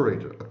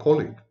collaborator, a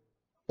colleague.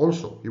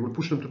 Also, he will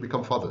push them to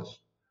become fathers,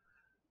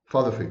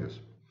 father figures.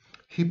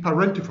 He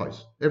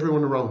parentifies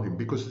everyone around him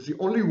because it's the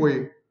only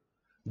way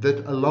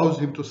that allows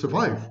him to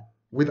survive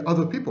with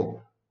other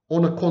people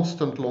on a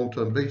constant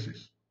long-term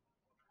basis.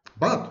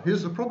 But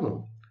here's the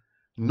problem.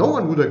 No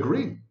one would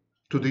agree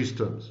to these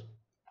terms.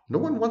 No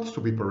one wants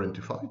to be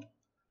parentified.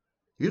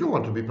 You don't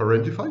want to be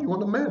parentified, you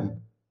want a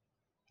man.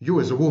 You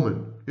as a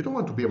woman, you don't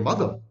want to be a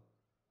mother.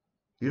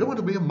 You don't want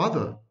to be a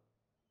mother.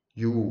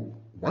 You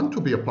want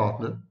to be a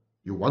partner,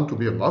 you want to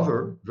be a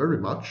lover very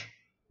much,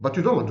 but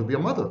you don't want to be a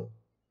mother.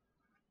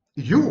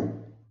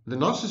 You, the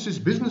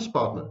narcissist business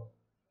partner,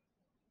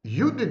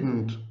 you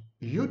didn't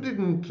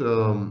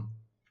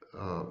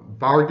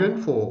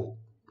bargain for,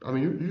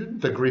 you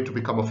didn't agree to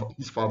become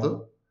his father.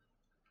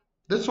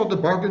 That's not the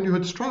bargain you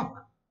had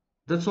struck.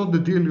 That's not the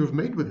deal you've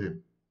made with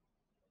him.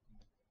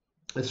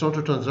 It's not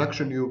a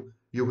transaction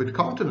you had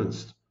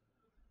countenanced.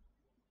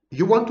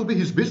 You want to be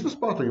his business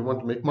partner. You want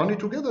to make money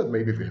together.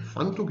 Maybe we have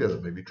fun together.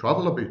 Maybe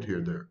travel a bit here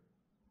and there.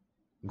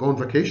 Go on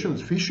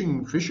vacations,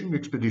 fishing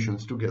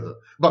expeditions together.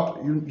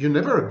 But you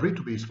never agreed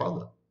to be his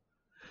father.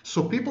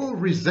 So people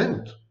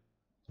resent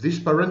this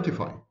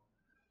parentifying.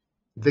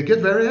 They get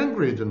very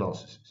angry at the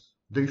narcissist.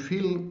 They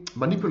feel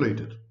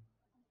manipulated,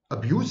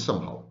 abused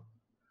somehow.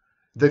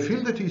 They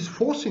feel that he's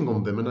forcing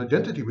on them an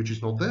identity which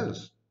is not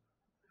theirs.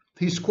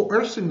 He's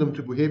coercing them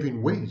to behave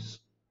in ways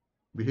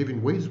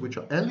which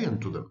are alien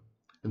to them.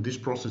 And this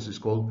process is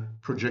called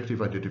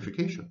projective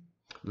identification.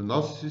 The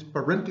narcissist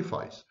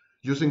parentifies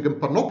using a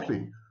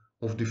panoply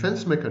of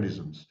defense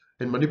mechanisms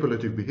and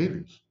manipulative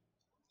behaviors.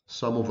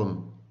 Some of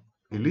them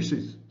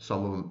illicit,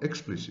 some of them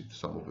explicit,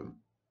 some of them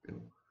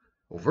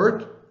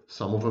overt,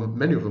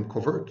 many of them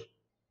covert.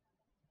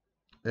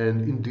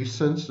 And in this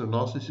sense, the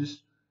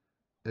narcissist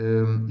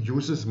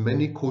uses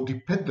many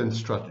codependent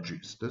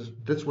strategies.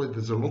 That's why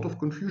there's a lot of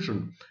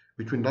confusion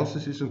between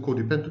narcissists and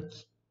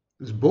codependents.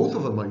 Because both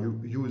of them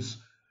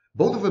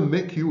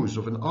make use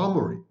of an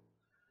armory,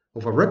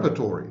 of a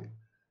repertory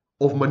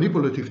of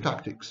manipulative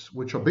tactics,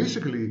 which are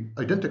basically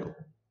identical.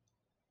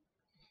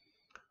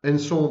 And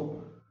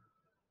so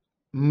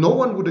no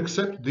one would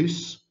accept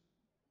this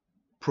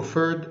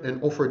preferred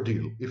and offered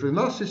deal. If a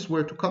narcissist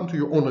were to come to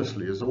you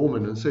honestly as a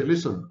woman and say,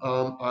 listen,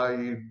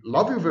 I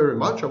love you very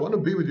much, I want to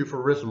be with you for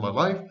the rest of my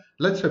life,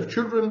 let's have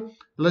children,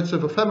 let's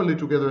have a family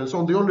together and so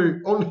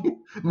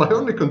on. My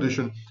only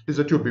condition is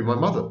that you'll be my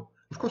mother.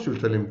 Of course you'll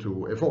tell him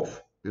to F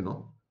off, and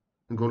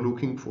go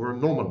looking for a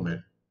normal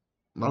man.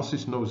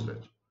 Narcissist knows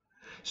that.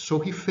 So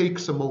he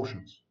fakes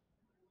emotions.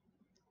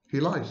 He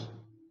lies,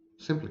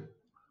 simply.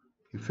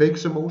 He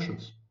fakes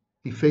emotions.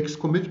 He fakes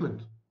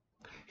commitment.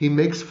 He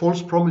makes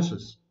false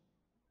promises.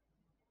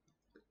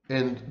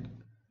 And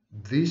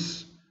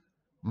this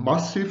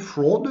massive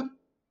fraud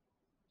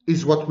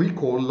is what we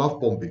call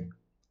love bombing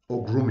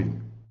or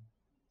grooming.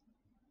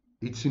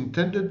 It's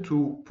intended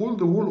to pull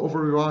the wool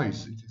over your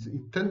eyes. It is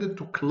intended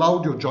to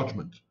cloud your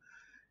judgment.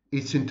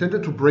 It's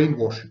intended to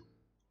brainwash you.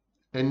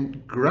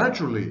 And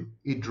gradually,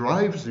 it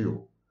drives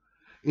you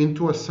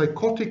into a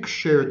psychotic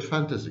shared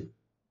fantasy.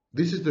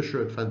 This is the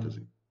shared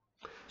fantasy.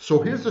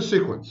 So here's the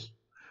sequence.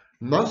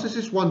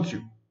 Narcissist wants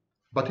you,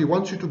 but he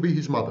wants you to be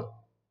his mother.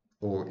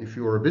 Or if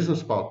you're a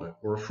business partner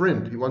or a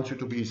friend, he wants you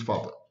to be his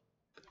father.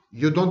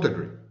 You don't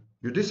agree.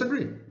 You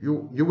disagree.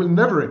 You will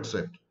never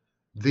accept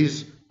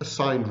this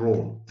assigned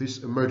role, this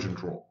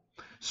emergent role.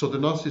 So the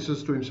narcissist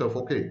says to himself,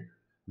 okay,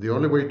 the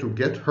only way to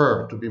get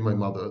her to be my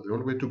mother, the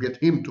only way to get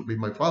him to be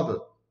my father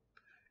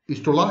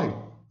is to lie.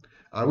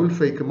 I will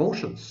fake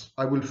emotions.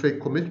 I will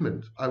fake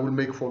commitment. I will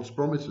make false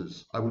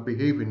promises. I will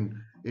behave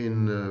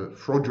in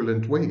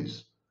fraudulent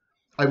ways.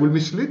 I will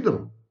mislead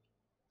them.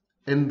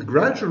 And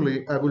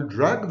gradually, I will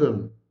drag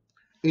them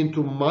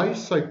into my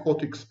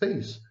psychotic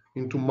space,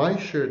 into my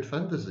shared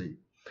fantasy.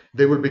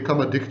 They will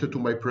become addicted to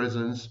my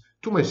presence,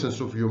 to my sense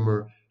of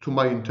humor, to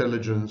my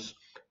intelligence,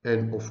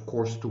 and of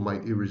course, to my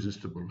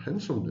irresistible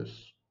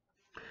handsomeness.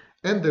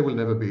 And they will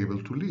never be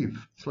able to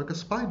leave. It's like a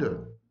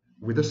spider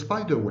with a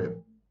spider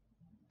web.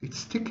 It's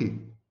sticky.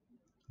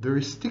 There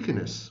is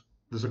stickiness.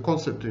 There's a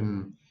concept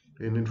in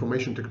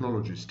information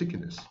technology,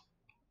 stickiness.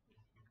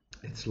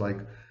 It's like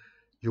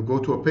you go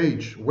to a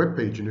page, web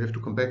page, and you have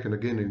to come back and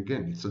again and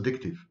again. It's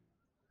addictive.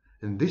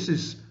 And this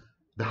is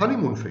the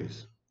honeymoon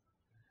phase.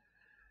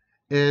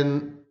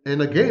 And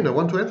again, I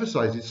want to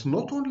emphasize, it's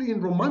not only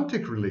in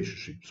romantic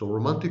relationships or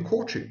romantic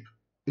courtship.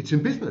 It's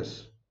in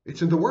business.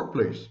 It's in the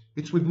workplace.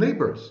 It's with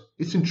neighbors.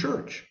 It's in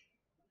church.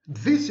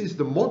 This is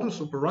the modus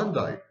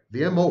operandi,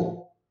 the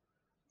MO,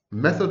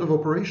 method of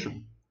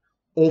operation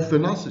of the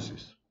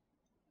narcissist.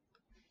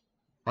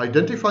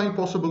 Identifying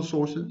possible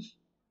sources,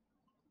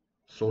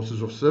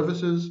 sources of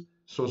services,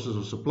 sources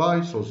of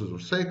supply, sources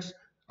of sex,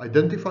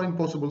 identifying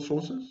possible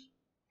sources,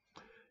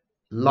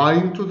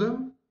 lying to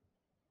them,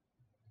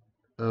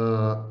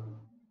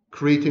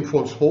 creating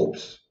false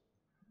hopes,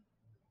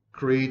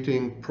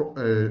 creating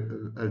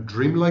a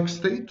dreamlike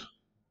state,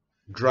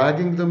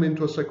 dragging them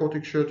into a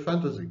psychotic shared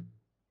fantasy,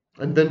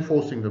 and then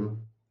forcing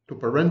them to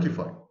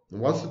parentify. And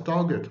once the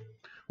target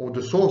or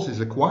the source is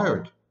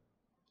acquired,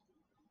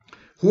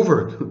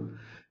 hoovered,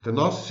 the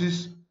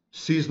narcissist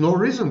sees no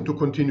reason to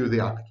continue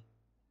the act.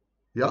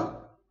 Yeah?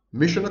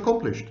 Mission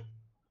accomplished.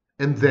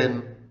 And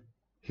then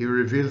he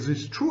reveals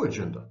his true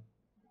agenda: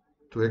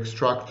 to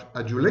extract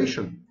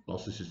adulation,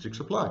 narcissistic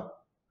supply;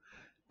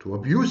 to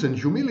abuse and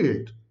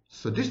humiliate,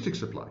 sadistic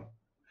supply;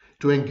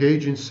 to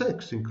engage in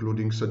sex,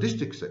 including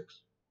sadistic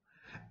sex,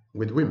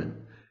 with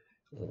women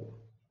or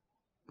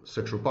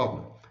sexual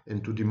partner;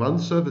 and to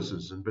demand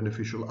services and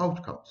beneficial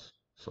outcomes,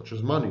 such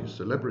as money,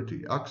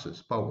 celebrity,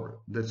 access, power.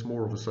 That's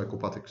more of a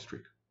psychopathic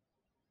streak.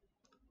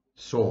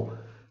 So,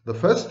 the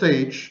first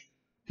stage,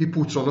 he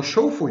puts on a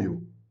show for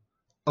you,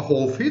 a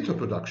whole theater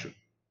production.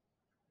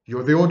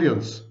 You're the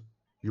audience.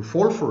 You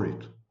fall for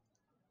it.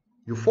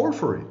 You fall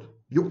for it.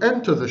 You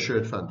enter the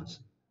shared fantasy.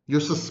 You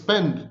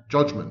suspend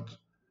judgment.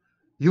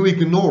 You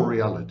ignore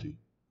reality.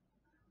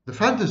 The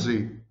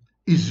fantasy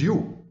is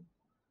you.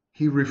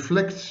 He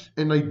reflects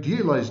an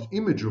idealized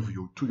image of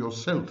you to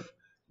yourself,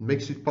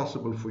 makes it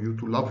possible for you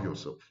to love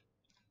yourself.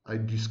 I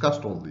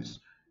discussed all this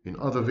in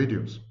other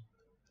videos.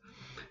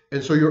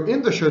 And so you're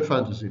in the shared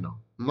fantasy now.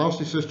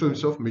 Narcissist says to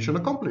himself, mission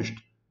accomplished.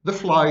 The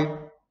fly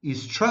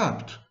is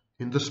trapped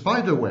in the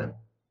spider web.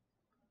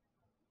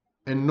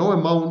 And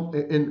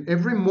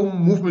every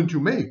movement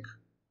you make,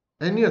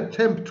 any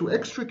attempt to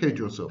extricate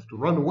yourself, to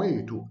run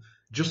away, to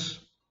just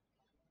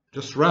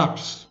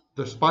wraps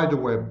the spider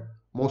web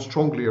more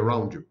strongly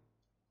around you.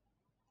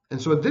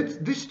 And so at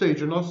this stage,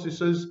 the narcissist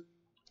says,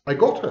 I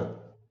got her.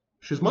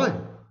 She's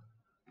mine.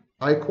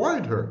 I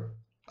acquired her.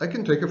 I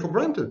can take her for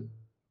granted.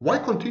 Why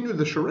continue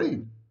the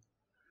charade?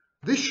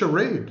 This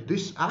charade,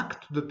 this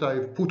act that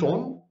I've put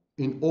on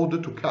in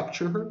order to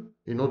capture her,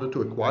 in order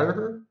to acquire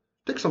her,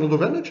 takes a lot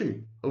of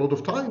energy, a lot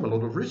of time, a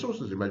lot of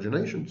resources,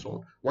 imagination, so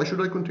on. Why should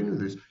I continue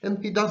this?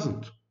 And he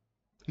doesn't.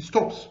 He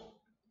stops.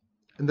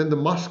 And then the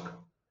mask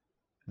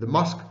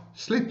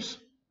slips.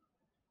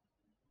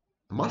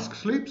 The mask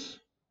slips,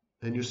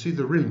 and you see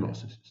the real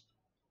narcissist.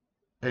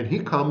 And he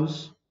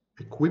comes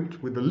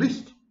equipped with a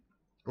list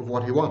of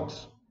what he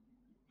wants.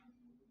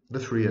 The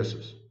 3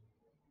 S's.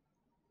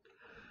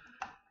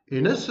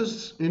 In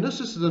essence,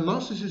 the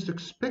narcissist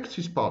expects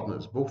his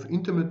partners, both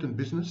intimate and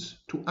business,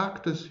 to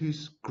act as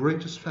his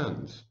greatest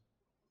fans,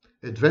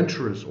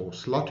 adventurers or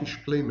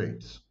sluttish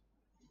playmates,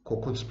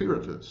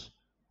 co-conspirators,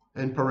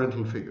 and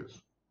parental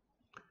figures.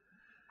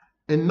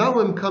 And now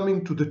I'm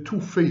coming to the 2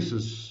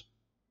 phases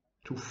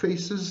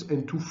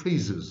and 2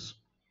 phases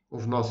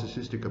of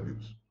narcissistic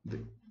abuse.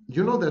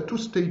 You know, there are 2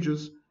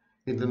 stages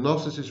in the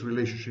narcissist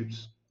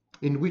relationships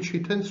in which he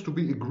tends to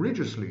be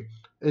egregiously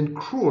and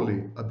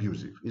cruelly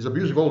abusive. He's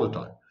abusive all the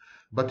time.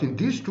 But in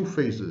these 2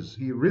 phases,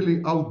 he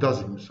really outdoes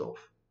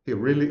himself. He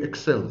really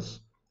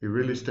excels. He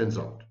really stands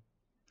out.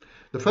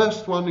 The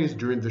first one is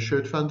during the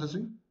shared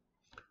fantasy.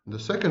 The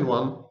second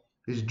one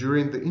is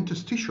during the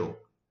interstitial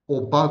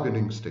or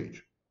bargaining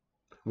stage.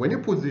 When you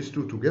put these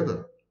 2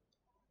 together,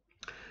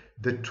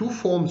 the 2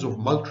 forms of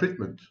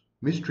maltreatment,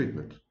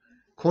 mistreatment,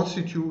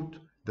 constitute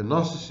the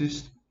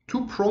narcissist's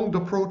 2-pronged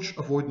approach: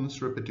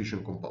 avoidance,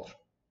 repetition, compulsion.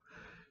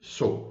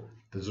 So,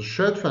 there's a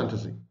shared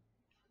fantasy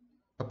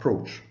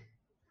approach,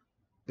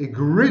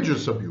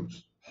 egregious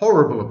abuse,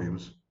 horrible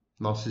abuse,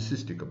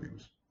 narcissistic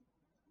abuse.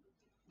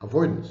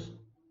 Avoidance.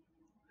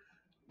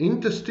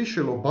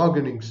 Interstitial or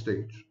bargaining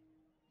stage,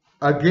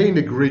 again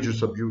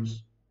egregious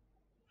abuse,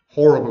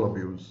 horrible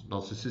abuse,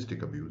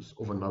 narcissistic abuse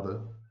of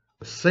another,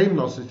 the same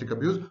narcissistic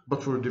abuse,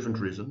 but for a different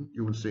reason,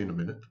 you will see in a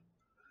minute.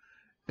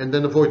 And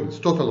then avoidance,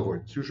 total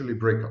avoidance, usually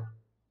breakup.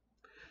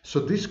 So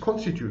this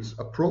constitutes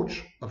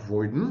approach,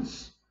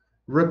 avoidance,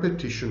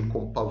 repetition,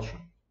 compulsion.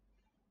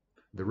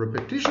 The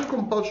repetition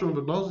compulsion of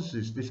the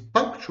narcissist is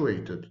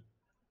punctuated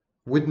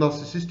with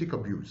narcissistic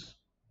abuse.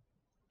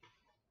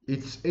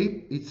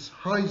 It's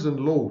highs and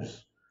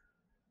lows.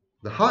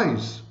 The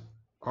highs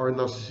are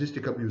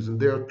narcissistic abuse, and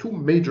there are 2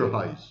 major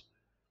highs: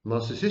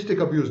 narcissistic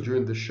abuse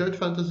during the shared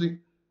fantasy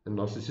and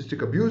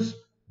narcissistic abuse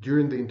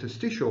during the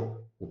interstitial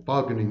or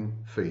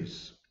bargaining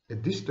phase.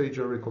 At this stage,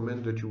 I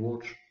recommend that you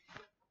watch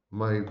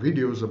my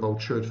videos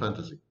about shared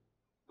fantasy.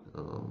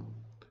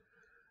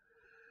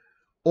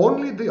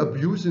 Only the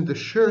abuse in the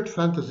shared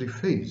fantasy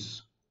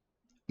phase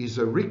is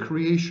a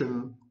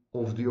recreation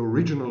of the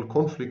original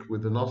conflict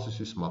with the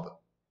narcissist mother.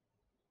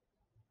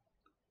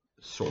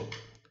 So,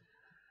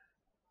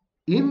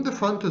 in the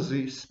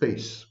fantasy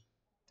space,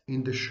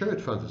 in the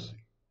shared fantasy,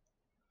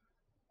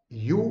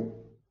 you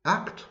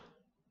act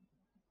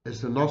as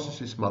the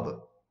narcissist mother.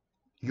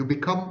 You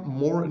become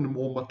more and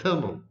more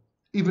maternal,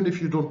 even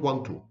if you don't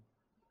want to.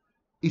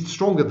 It's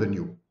stronger than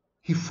you.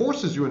 He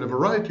forces you in a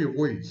variety of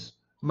ways,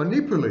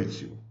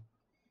 manipulates you,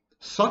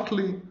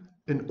 subtly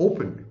and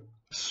openly,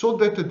 so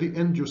that at the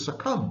end you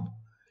succumb.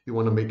 You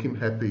want to make him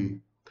happy.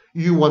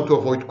 You want to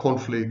avoid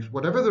conflict.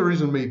 Whatever the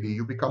reason may be,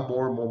 you become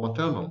more and more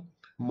maternal,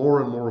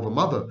 more and more of a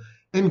mother.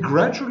 And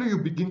gradually you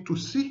begin to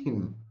see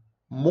him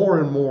more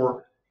and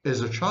more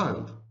as a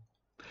child.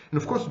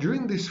 And of course,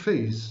 during this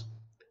phase,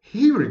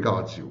 he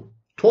regards you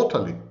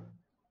totally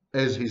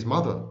as his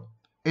mother.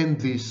 And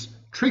this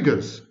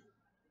triggers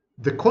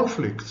the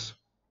conflicts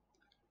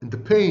and the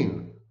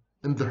pain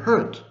and the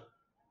hurt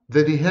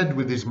that he had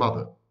with his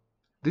mother.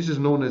 This is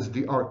known as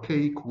the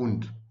archaic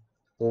wound,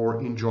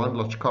 or in Joan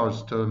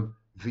Lachkar's term,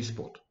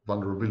 V-spot,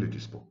 vulnerability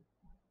spot.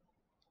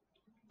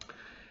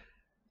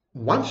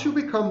 Once you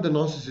become the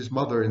narcissist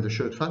mother in the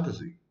shared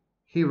fantasy,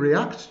 he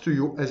reacts to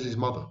you as his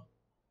mother.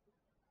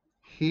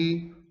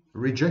 He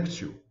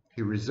rejects you,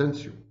 he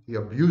resents you, he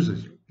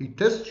abuses you, he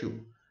tests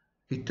you.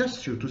 He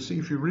tests you to see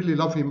if you really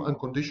love him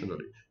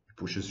unconditionally. He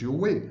pushes you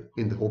away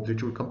in the hope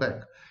that you'll come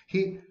back.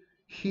 He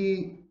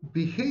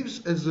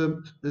behaves as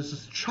a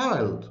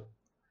child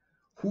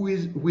who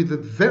is with a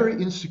very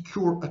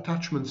insecure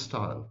attachment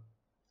style.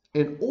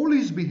 And all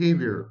his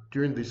behavior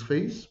during this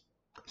phase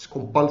is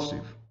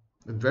compulsive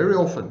and very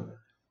often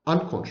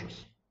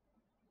unconscious.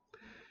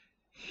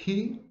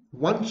 He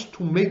wants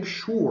to make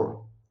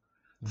sure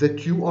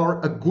that you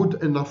are a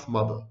good enough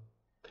mother.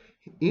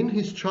 In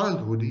his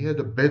childhood, he had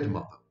a bad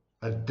mother,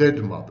 a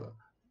dead mother,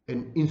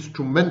 an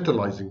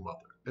instrumentalizing mother,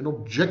 an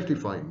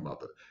objectifying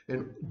mother,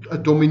 a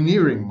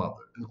domineering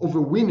mother, an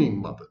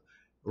overweening mother,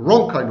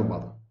 wrong kind of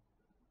mother.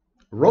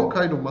 Wrong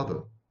kind of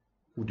mother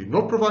who did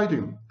not provide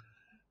him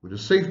with a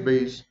safe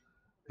base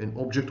and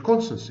object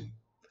constancy.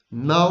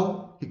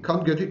 Now he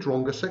can't get it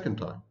wrong a second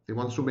time. He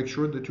wants to make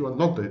sure that you are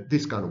not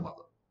this kind of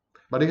mother.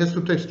 But he has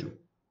to test you.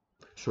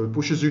 So he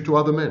pushes you to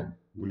other men.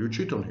 Will you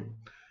cheat on him?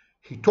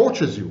 He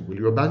tortures you. Will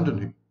you abandon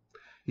him?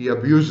 He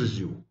abuses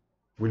you.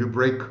 Will you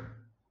break?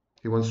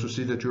 He wants to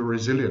see that you're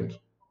resilient,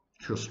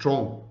 that you're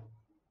strong,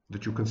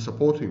 that you can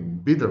support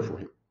him, be there for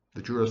him,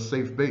 that you're a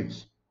safe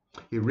base.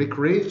 He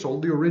recreates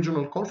all the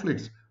original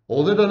conflicts,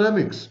 all the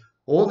dynamics,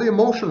 all the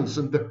emotions,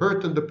 and the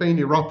hurt and the pain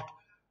erupt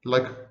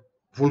like a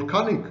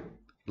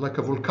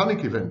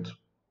volcanic event,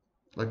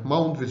 like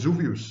Mount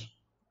Vesuvius,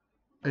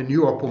 and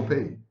you are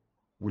Pompeii.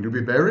 Will you be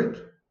buried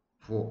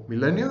for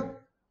millennia,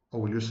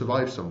 or will you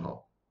survive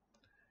somehow?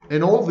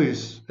 And all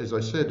this, as I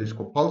said, is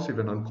compulsive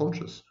and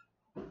unconscious.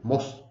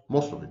 Most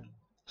of it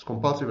is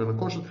compulsive and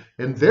unconscious,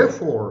 and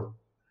therefore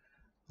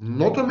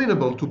not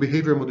amenable to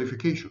behavior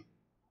modification.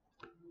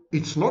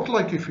 It's not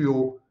like if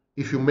you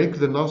make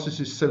the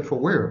narcissist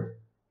self-aware,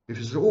 if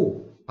you say,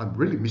 oh, I'm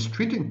really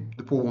mistreating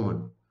the poor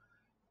woman,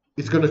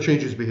 it's going to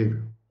change his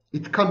behavior.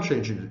 It can't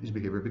change his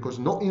behavior because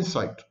no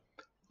insight,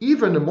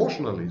 even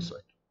emotional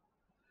insight,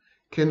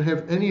 can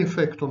have any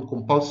effect on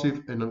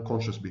compulsive and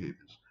unconscious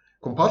behaviors.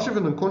 Compulsive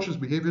and unconscious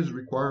behaviors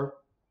require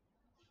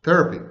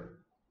therapy,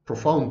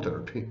 profound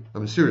therapy,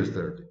 serious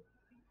therapy.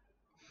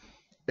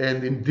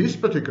 And in this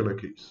particular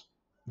case,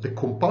 the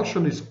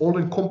compulsion is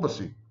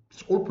all-encompassing,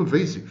 it's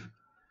all-pervasive.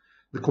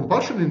 The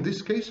compulsion in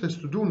this case has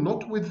to do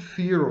not with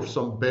fear of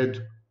some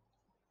bad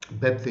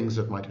things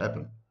that might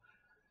happen.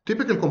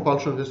 Typical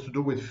compulsion has to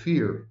do with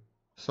fear,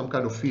 some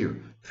kind of fear.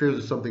 Fear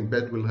that something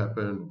bad will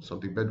happen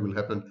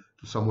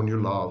to someone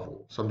you love,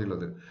 or something like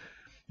that.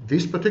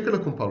 This particular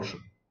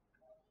compulsion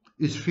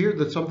is fear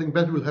that something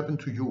bad will happen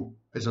to you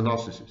as a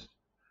narcissist.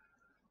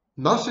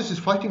 Narcissist is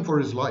fighting for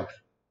his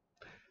life.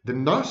 The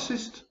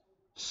narcissist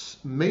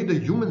made a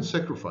human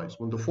sacrifice.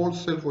 When the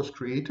false self was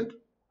created,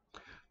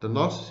 the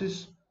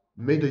narcissist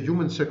made a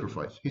human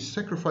sacrifice. He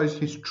sacrificed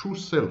his true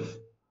self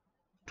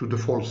to the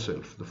false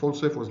self. The false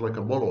self was like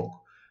a Moloch,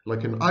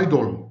 like an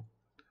idol,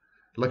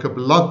 like a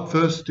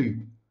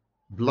bloodthirsty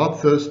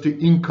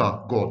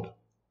Inca god.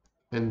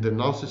 And the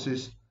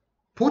narcissist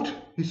put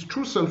his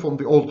true self on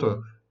the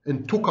altar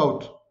and took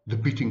out the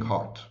beating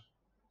heart.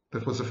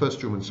 That was the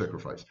first human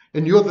sacrifice.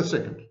 And you're the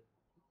second.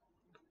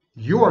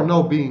 You are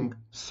now being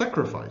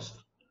sacrificed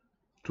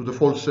to the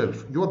false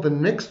self. You are the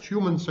next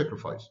human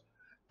sacrifice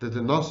that the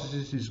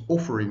narcissist is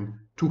offering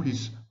to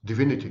his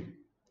divinity,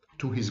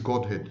 to his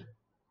godhead.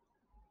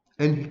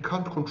 And he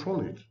can't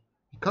control it.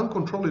 He can't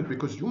control it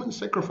because human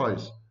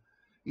sacrifice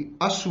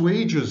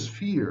assuages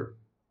fear,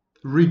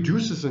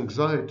 reduces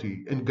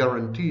anxiety, and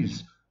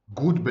guarantees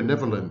good,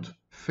 benevolent,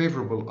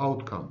 favorable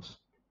outcomes.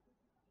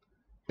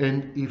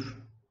 And if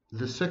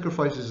the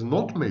sacrifice is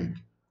not made,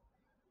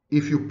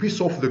 if you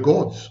piss off the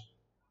gods,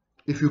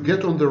 if you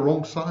get on the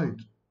wrong side,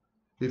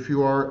 If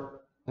you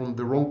are on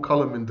the wrong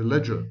column in the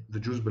ledger, the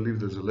Jews believe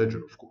there's a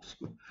ledger, of course.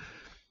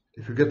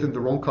 If you get in the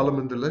wrong column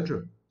in the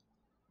ledger,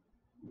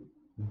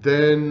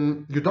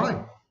 then you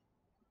die.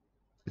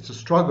 It's a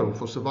struggle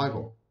for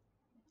survival,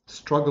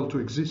 struggle to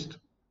exist.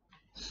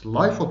 It's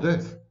life or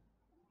death.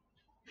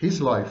 His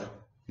life,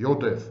 your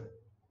death.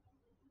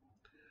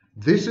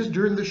 This is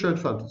during the shared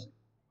fantasy.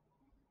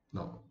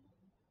 Now,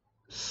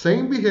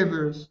 same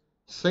behaviors.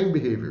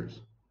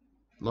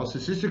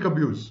 Narcissistic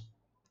abuse,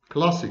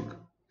 classic,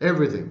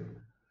 everything.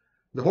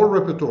 The whole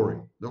repertory,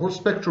 the whole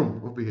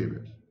spectrum of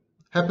behaviors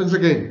happens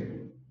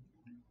again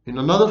in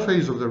another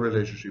phase of the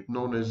relationship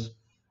known as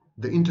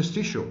the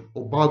interstitial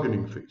or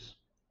bargaining phase.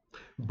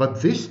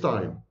 But this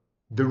time,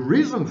 the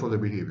reason for the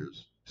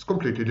behaviors is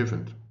completely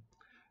different.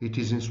 It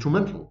is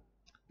instrumental.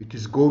 It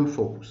is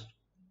goal-focused.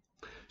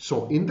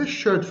 So in the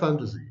shared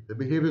fantasy, the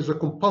behaviors are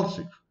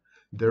compulsive.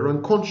 They're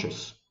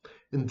unconscious.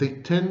 And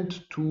they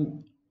tend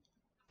to,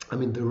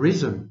 the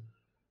reason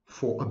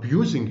for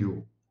abusing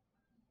you,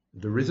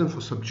 the reason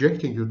for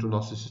subjecting you to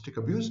narcissistic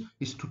abuse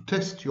is to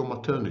test your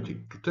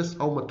maternity, to test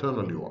how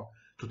maternal you are,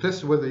 to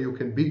test whether you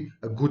can be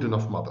a good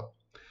enough mother.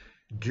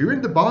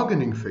 During the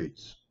bargaining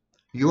phase,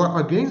 you are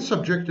again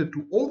subjected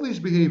to all these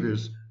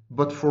behaviors,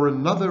 but for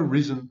another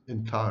reason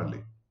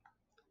entirely.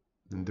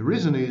 And the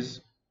reason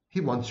is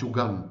he wants you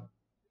gone.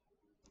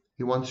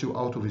 He wants you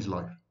out of his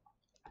life.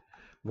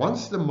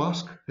 Once the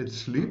mask had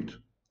slipped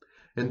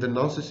and the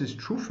narcissist's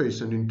true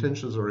face and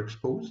intentions are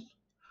exposed,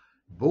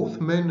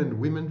 both men and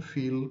women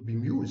feel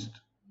bemused,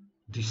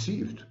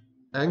 deceived,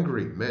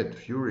 angry, mad,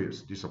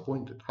 furious,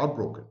 disappointed,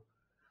 heartbroken.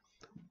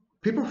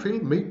 People feel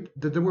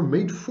that they were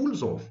made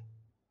fools of,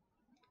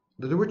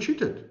 that they were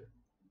cheated.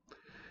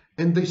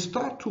 And they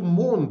start to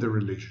mourn the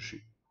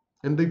relationship.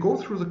 And they go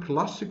through the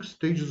classic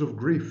stages of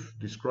grief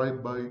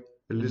described by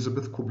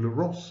Elizabeth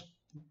Kubler-Ross.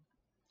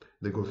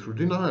 They go through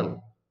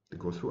denial, they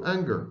go through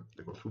anger,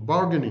 they go through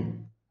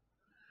bargaining,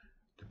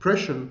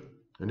 depression,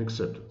 and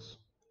acceptance.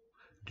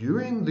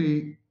 During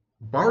the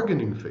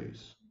bargaining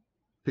phase,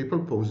 people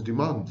pose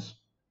demands,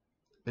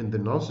 and the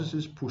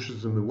narcissist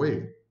pushes them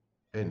away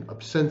and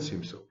absents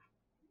himself.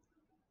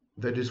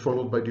 That is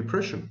followed by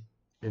depression,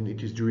 and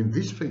it is during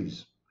this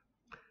phase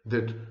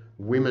that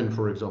women,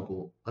 for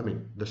example,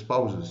 the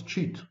spouses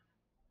cheat.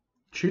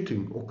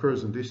 Cheating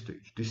occurs in this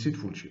stage,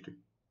 deceitful cheating,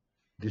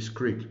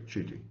 discreet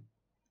cheating.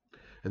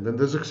 And then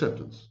there's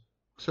acceptance.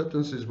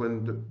 Acceptance is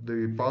when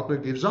the partner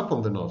gives up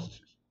on the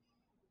narcissist,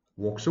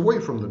 walks away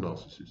from the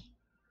narcissist.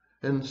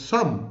 And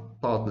some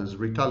partners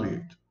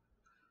retaliate.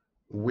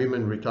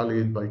 Women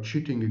retaliate by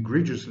cheating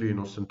egregiously and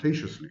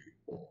ostentatiously,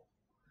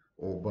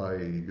 or by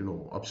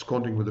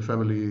absconding with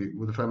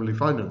the family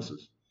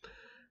finances.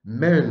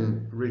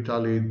 Men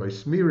retaliate by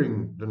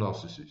smearing the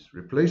narcissist,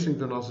 replacing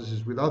the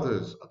narcissist with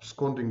others,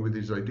 absconding with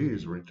his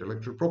ideas or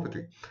intellectual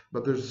property.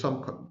 But there's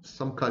some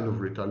kind of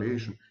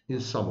retaliation in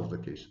some of the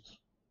cases.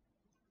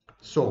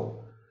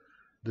 So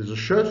there's a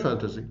shared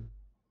fantasy.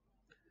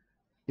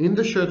 In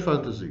the shared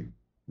fantasy,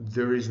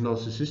 there is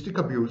narcissistic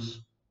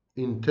abuse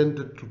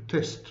intended to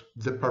test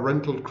the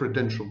parental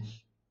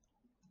credentials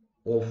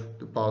of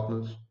the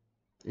partners,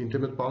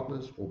 intimate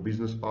partners or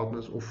business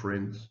partners or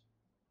friends.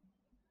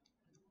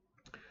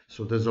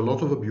 So there's a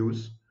lot of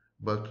abuse,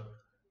 but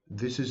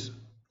this is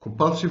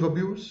compulsive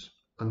abuse,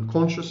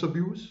 unconscious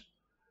abuse,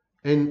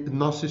 and the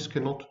narcissist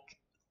cannot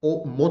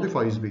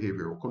modify his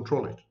behavior or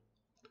control it.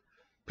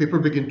 People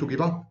begin to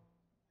give up.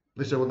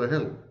 They say, what the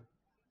hell?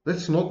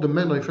 That's not the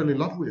man I fell in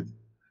love with.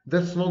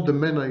 That's not the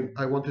man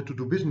I wanted to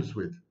do business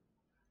with.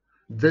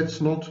 That's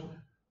not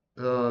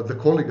the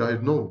colleague I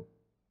had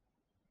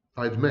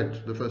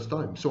met the first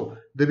time. So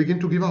they begin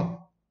to give up.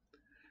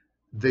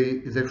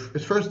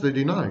 At first they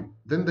deny,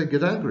 then they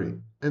get angry,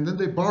 and then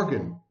they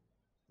bargain.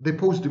 They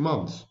pose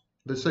demands.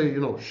 They say,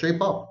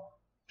 shape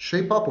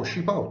up or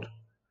sheep out.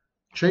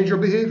 Change your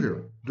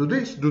behavior. Do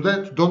this, do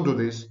that, don't do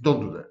this,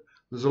 don't do that.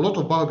 There's a lot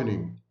of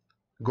bargaining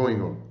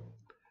going on.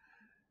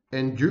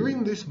 And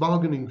during this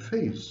bargaining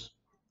phase,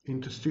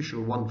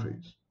 interstitial one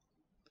phase,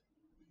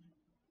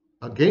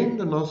 again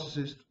the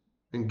narcissist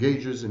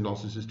engages in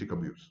narcissistic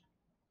abuse.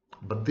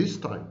 But this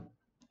time,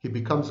 he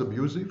becomes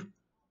abusive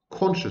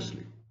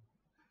consciously,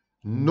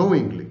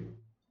 knowingly,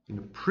 in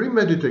a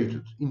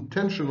premeditated,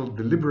 intentional,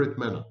 deliberate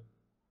manner.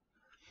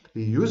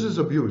 He uses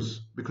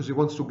abuse because he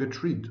wants to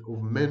get rid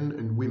of men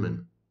and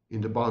women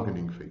in the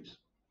bargaining phase.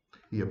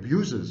 He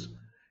abuses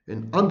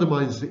and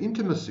undermines the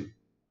intimacy,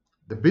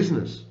 the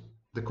business,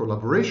 the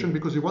collaboration,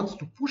 because he wants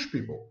to push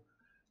people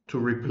to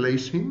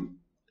replace him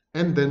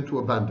and then to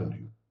abandon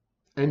him.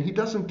 And he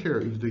doesn't care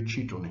if they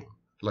cheat on him,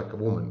 like a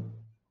woman,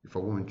 if a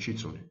woman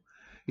cheats on him.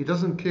 He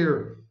doesn't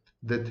care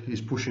that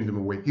he's pushing them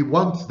away. He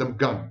wants them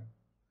gone.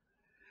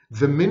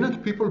 The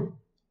minute people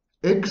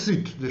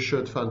exit the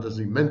shared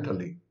fantasy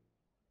mentally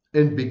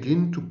and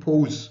begin to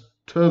pose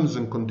terms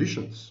and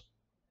conditions,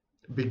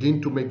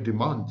 begin to make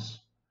demands,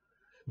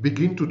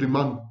 begin to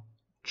demand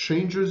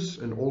changes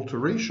and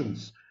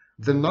alterations,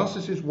 the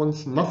narcissist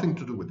wants nothing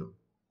to do with them.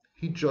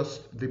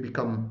 They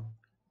become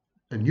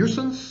a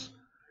nuisance,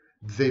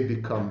 they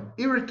become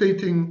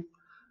irritating,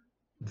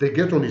 They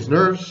get on his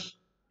nerves,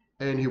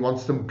 and he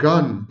wants them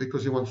gone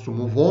because he wants to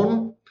move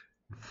on,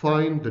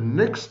 find the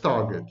next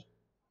target,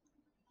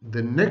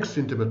 the next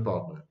intimate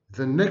partner,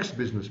 the next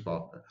business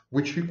partner,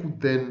 which he could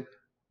then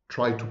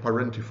try to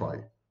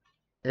parentify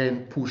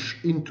and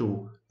push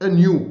into a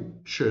new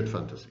shared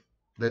fantasy.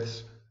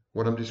 That's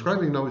what I'm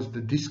describing now is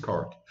the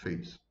discard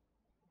phase.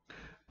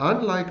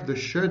 Unlike the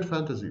shared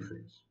fantasy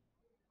phase,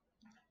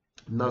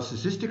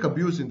 narcissistic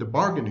abuse in the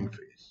bargaining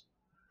phase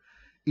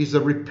is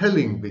a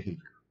repelling behavior.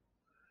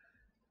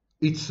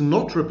 It's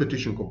not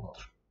repetition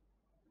compulsion.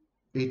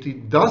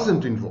 It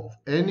doesn't involve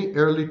any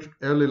early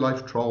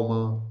life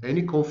trauma,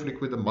 any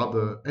conflict with the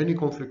mother, any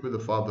conflict with the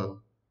father.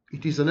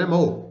 It is an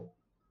MO.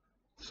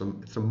 It's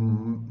a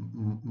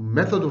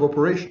method of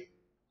operation.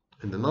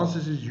 And the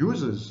narcissist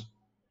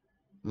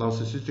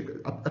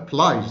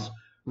applies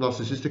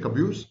narcissistic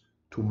abuse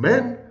to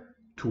men,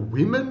 to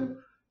women,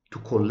 to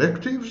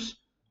collectives,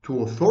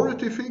 to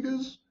authority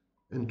figures,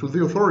 and to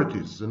the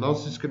authorities. The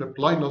narcissist can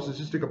apply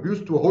narcissistic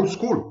abuse to a whole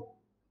school,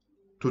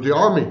 to the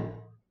army,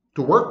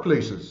 to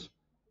workplaces,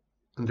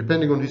 and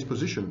depending on his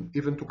position,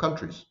 even to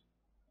countries.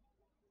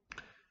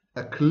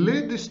 A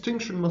clear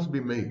distinction must be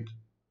made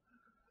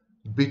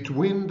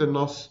between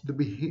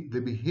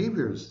the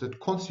behaviors that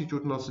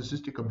constitute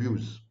narcissistic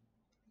abuse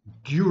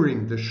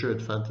during the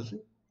shared fantasy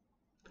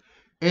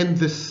and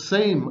the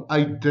same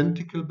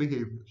identical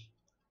behaviors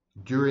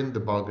during the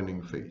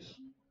bargaining phase.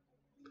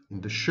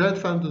 In the shared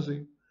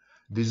fantasy,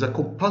 these are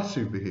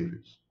compulsive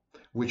behaviors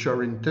which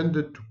are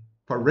intended to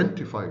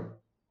parentify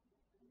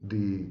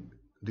the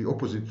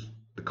opposite,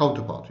 the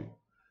counterparty,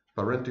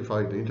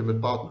 parentify the intimate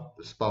partner,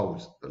 the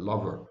spouse, the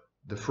lover,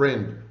 the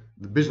friend,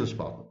 the business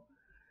partner.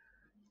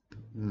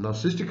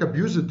 Narcissistic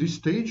abuse at this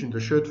stage in the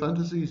shared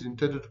fantasy is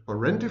intended to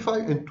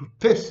parentify and to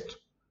test,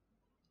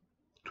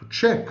 to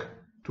check,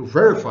 to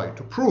verify,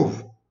 to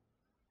prove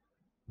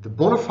the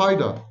bona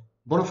fide of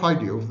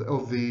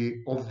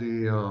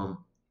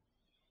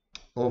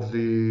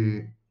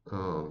the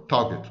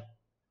target.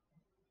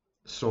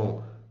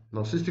 So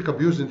narcissistic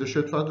abuse in the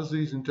shared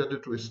fantasy is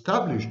intended to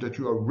establish that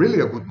you are really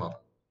a good mother,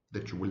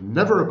 that you will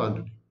never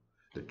abandon him,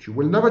 that you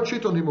will never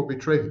cheat on him or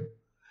betray him,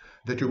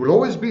 that you will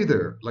always be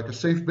there like a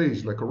safe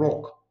base, like a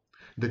rock,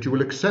 that you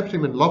will accept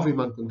him and love him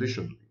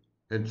unconditionally,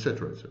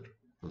 etc., etc.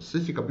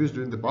 Narcissistic abuse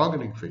during the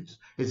bargaining phase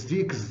is the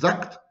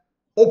exact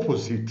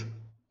opposite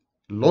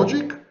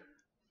logic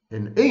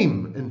and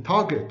aim and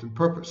target and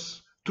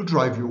purpose to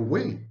drive you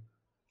away,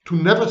 to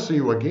never see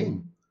you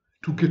again,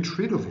 to get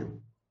rid of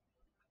you.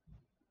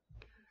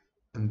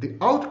 And the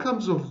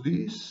outcomes of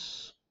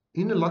this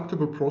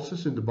ineluctable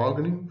process in the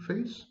bargaining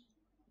phase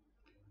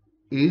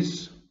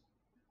is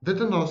that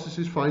the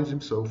narcissist finds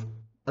himself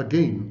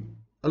again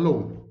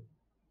alone,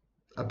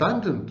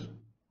 abandoned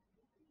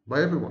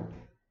by everyone.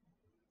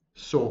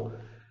 So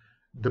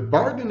the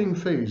bargaining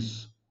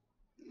phase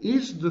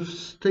is the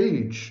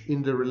stage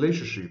in the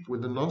relationship where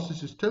the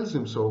narcissist tells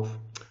himself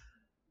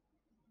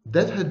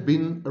that had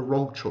been a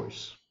wrong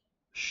choice.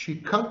 She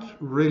can't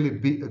really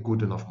be a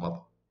good enough mother.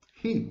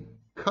 He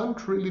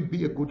can't really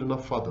be a good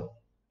enough father.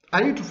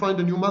 I need to find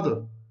a new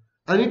mother.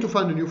 I need to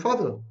find a new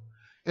father.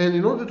 And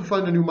in order to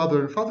find a new mother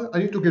and father, I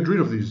need to get rid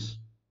of these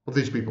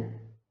people.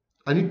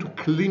 I need to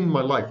clean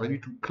my life. I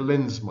need to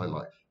cleanse my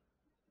life.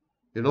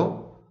 You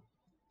know?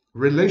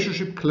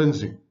 Relationship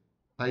cleansing.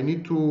 I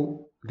need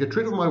to get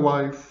rid of my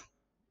wife,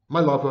 my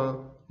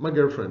lover, my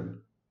girlfriend.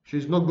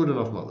 She's not good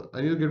enough mother.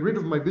 I need to get rid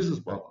of my business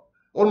partner.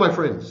 All my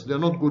friends, they're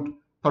not good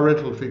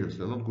parental figures.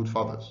 They're not good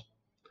fathers.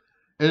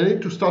 And I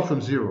need to start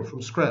from zero,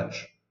 from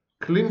scratch.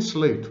 Clean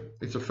slate.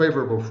 It's a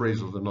favorable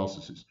phrase of the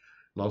narcissist.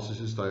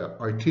 Narcissists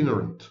are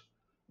itinerant.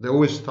 They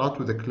always start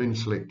with a clean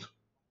slate,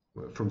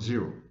 from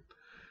zero.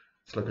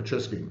 It's like a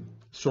chess game.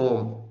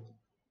 So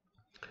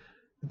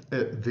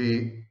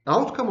the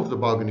outcome of the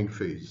bargaining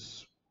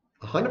phase,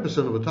 100%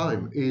 of the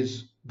time,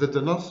 is that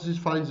the narcissist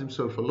finds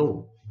himself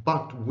alone.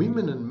 But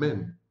women and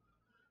men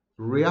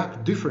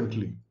react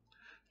differently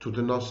to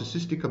the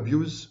narcissistic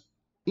abuse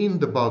in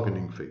the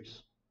bargaining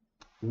phase.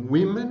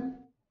 Women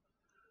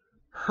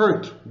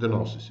hurt the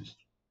narcissist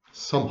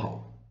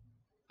somehow.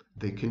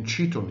 They can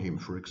cheat on him,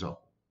 for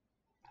example,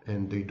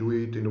 and they do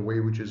it in a way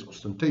which is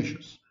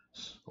ostentatious,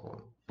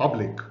 or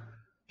public,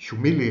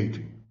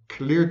 humiliating,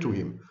 clear to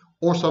him,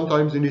 or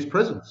sometimes in his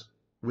presence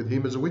with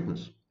him as a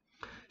witness.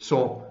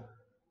 So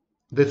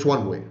that's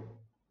one way.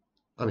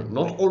 I mean,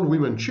 not all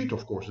women cheat,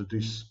 of course, at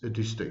this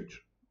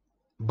stage,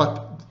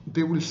 but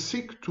they will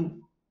seek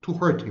to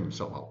hurt him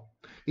somehow.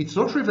 It's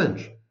not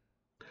revenge.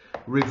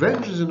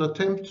 Revenge is an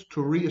attempt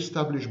to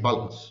re-establish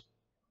balance,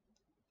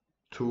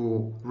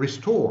 to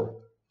restore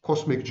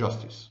cosmic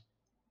justice.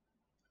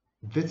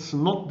 That's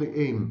not the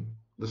aim,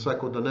 the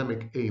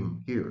psychodynamic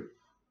aim here.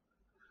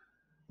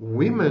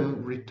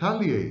 Women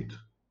retaliate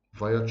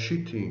via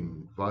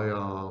cheating,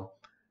 via,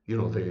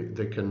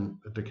 they can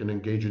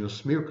engage in a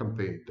smear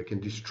campaign. They can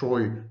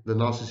destroy the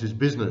narcissist's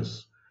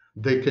business.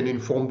 They can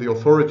inform the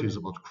authorities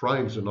about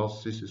crimes the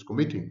narcissist is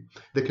committing.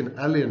 They can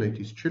alienate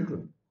his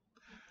children.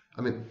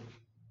 I mean,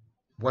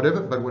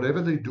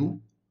 whatever they do,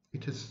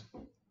 it is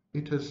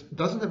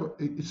doesn't have,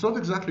 it's not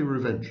exactly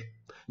revenge.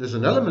 There's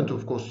an element,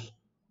 of course,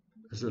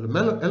 there's an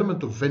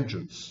element of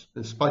vengeance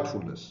and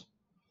spitefulness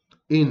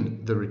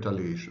in the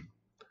retaliation.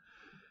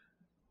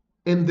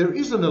 And there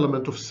is an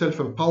element of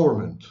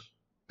self-empowerment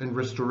and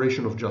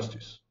restoration of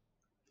justice.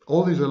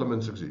 All these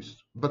elements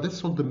exist, but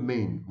that's not the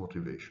main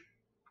motivation.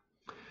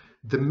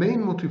 The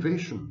main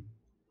motivation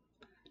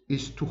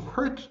is to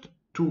hurt,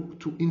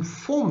 to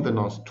inform the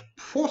narcissist, to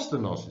force the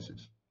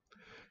narcissist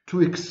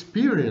to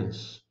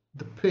experience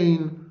the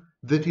pain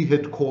that he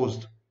had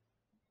caused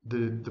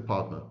the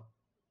partner,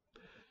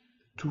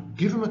 to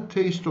give him a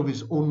taste of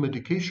his own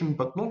medication,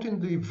 but not in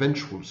the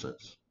vengeful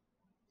sense.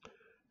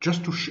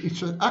 Just to,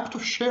 it's an act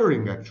of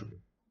sharing, actually.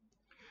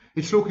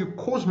 It's, look, you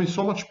caused me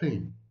so much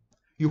pain.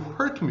 You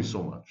hurt me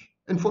so much,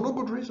 and for no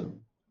good reason.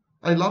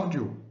 I loved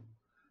you,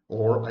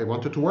 or I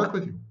wanted to work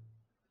with you,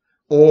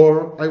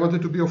 or I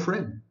wanted to be your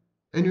friend.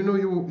 And you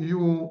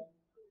know,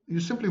 you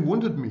simply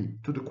wounded me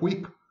to the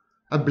quick.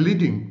 I'm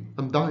bleeding,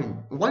 I'm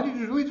dying. Why did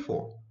you do it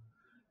for?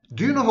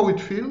 Do you know how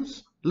it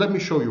feels? Let me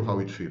show you how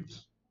it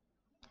feels.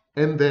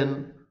 And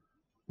then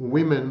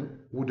women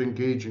would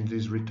engage in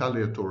these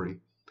retaliatory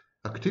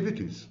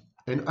activities.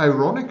 And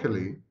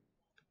ironically,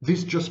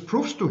 this just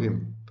proves to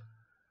him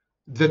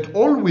that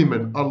all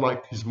women are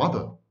like his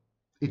mother.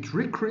 It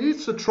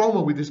recreates a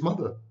trauma with his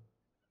mother.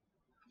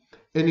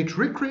 And it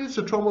recreates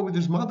a trauma with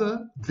his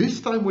mother, this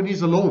time when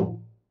he's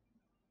alone.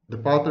 The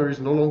partner is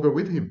no longer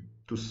with him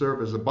to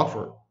serve as a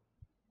buffer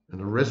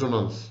and a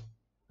resonance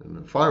and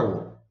a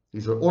firewall.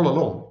 He's all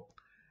alone.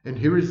 And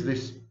here is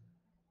this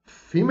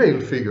female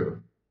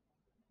figure,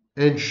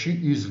 and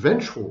she is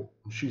vengeful.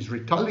 She's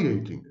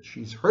retaliating.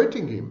 She's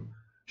hurting him.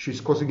 She's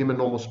causing him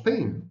enormous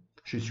pain.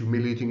 She's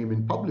humiliating him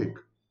in public.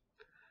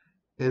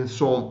 And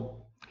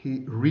so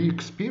he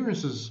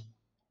re-experiences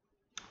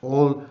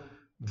all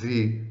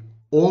the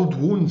old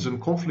wounds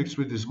and conflicts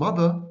with his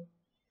mother,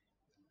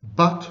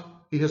 but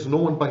he has no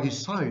one by his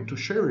side to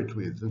share it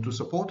with and to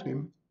support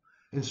him.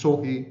 And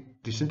so he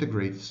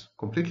disintegrates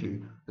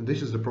completely. And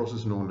this is the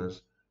process known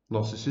as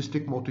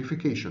narcissistic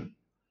mortification,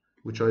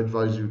 which I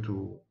advise you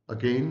to,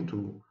 again,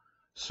 to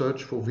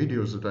search for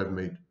videos that I've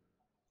made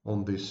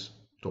on this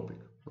topic.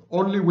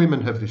 Only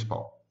women have this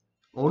power.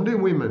 Only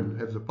women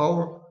have the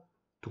power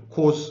to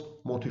cause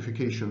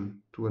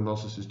mortification to a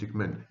narcissistic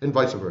man, and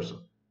vice versa.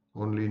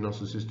 Only men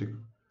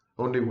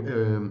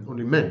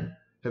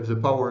have the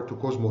power to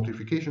cause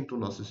mortification to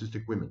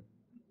narcissistic women.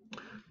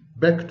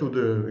 Back to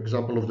the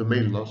example of the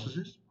male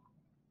narcissist.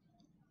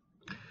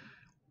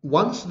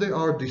 Once they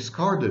are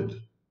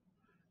discarded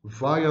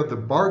via the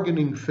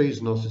bargaining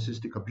phase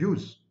narcissistic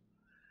abuse,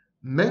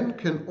 men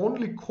can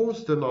only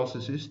cause the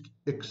narcissist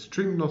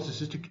extreme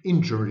narcissistic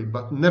injury,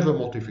 but never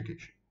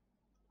mortification.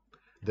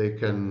 They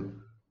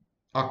can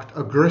act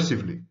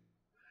aggressively.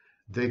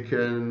 They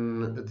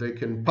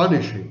can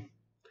punish him.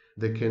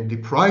 They can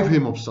deprive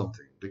him of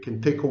something. They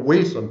can take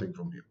away something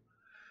from him.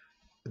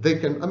 They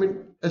can, I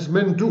mean, as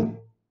men do,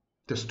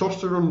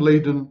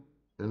 testosterone-laden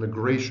and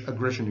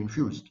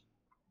aggression-infused.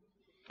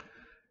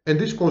 And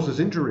this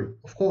causes injury,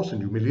 of course,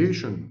 and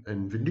humiliation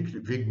and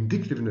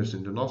vindictiveness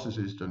in the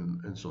narcissist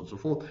and so on and so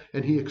forth.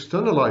 And he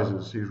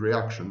externalizes his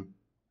reaction,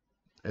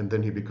 and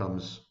then he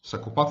becomes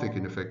psychopathic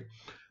in effect,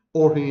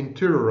 or he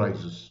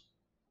interiorizes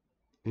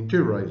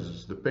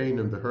the pain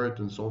and the hurt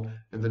and so on,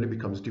 and then he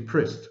becomes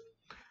depressed.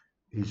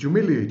 He's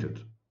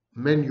humiliated.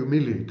 Men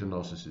humiliate the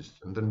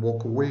narcissist and then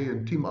walk away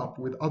and team up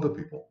with other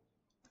people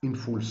in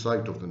full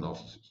sight of the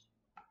narcissist.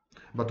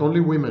 But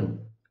only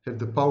women have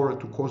the power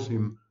to cause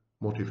him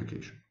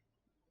mortification.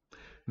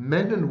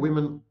 Men and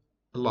women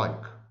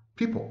alike,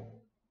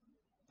 people,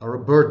 are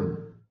a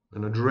burden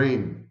and a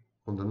drain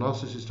on the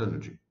narcissist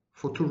energy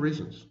for two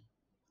reasons.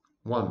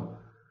 One,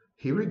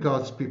 he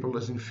regards people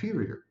as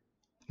inferior.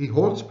 He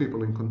holds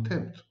people in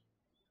contempt.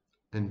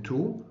 And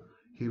two,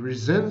 he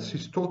resents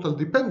his total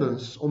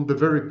dependence on the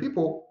very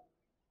people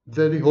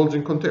that he holds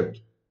in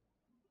contempt.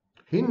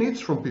 He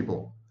needs from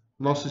people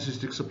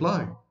narcissistic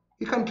supply.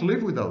 He can't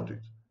live without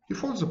it. He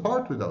falls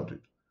apart without it.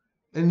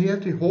 And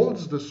yet he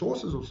holds the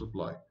sources of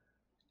supply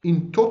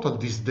in total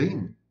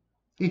disdain.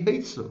 He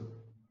hates them.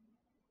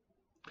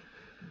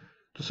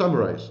 To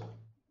summarize,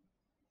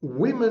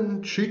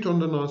 women cheat on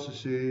the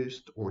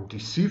narcissist or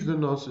deceive the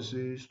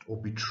narcissist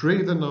or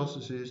betray the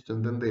narcissist,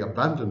 and then they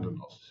abandon the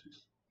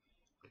narcissist.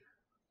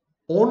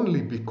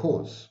 Only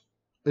because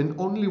and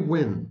only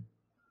when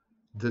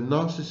the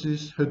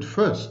narcissist had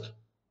first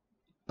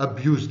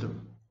abused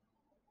them.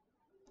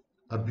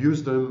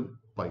 Abused them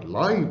by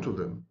lying to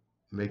them,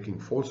 making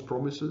false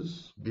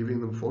promises, giving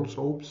them false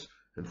hopes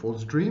and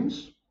false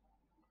dreams,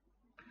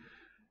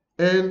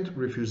 and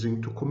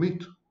refusing to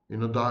commit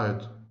in a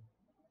diet.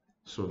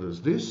 So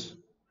there's this,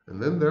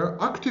 and then there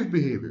are active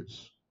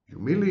behaviors,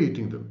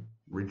 humiliating them,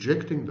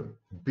 rejecting them,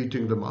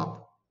 beating them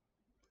up,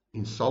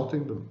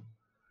 insulting them,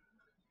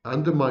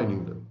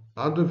 undermining them,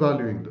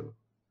 undervaluing them,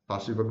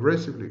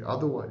 passive-aggressively,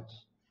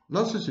 otherwise.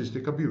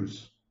 Narcissistic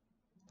abuse.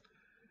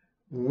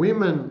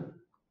 Women,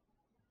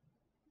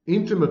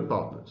 intimate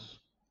partners,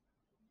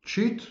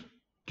 cheat,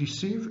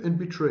 deceive, and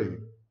betray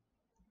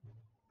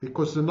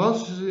because the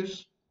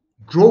narcissist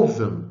drove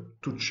them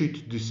to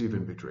cheat, deceive,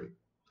 and betray.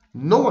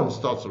 No one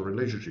starts a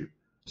relationship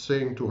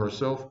saying to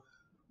herself,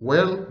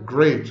 well,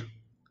 great,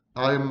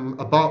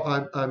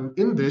 I'm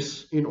in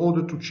this in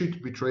order to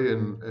cheat, betray,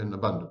 and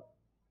abandon.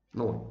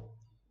 No one.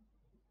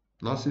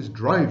 Narcissist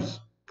drives,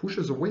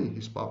 pushes away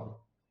his partner.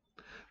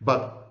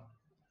 But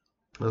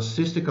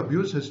narcissistic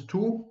abuse has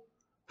two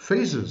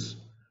phases.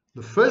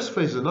 The first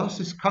phase, the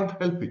narcissist can't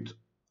help it.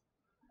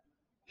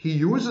 He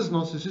uses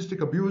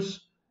narcissistic abuse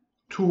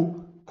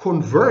to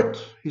convert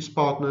his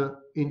partner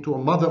into a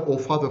mother or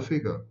father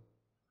figure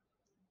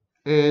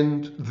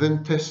and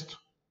then test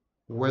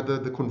whether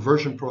the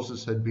conversion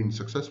process had been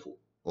successful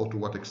or to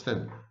what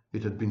extent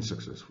it had been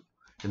successful.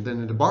 And then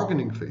in the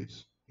bargaining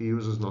phase, he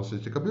uses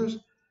narcissistic abuse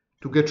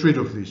to get rid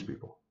of these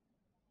people.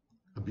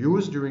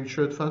 Abuse during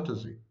shared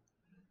fantasy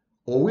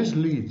always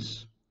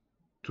leads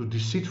to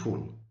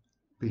deceitful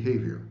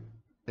behavior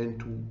and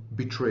to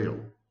betrayal.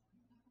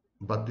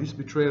 But this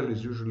betrayal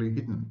is usually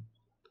hidden,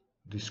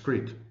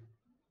 discreet.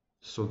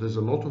 So there's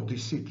a lot of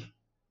deceit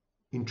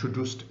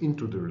introduced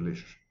into the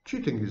relationship.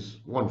 Cheating is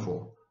one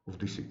form of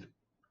deceit.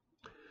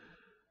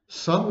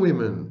 Some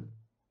women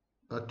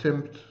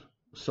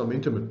some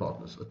intimate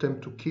partners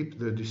attempt to keep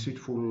the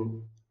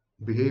deceitful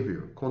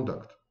behavior,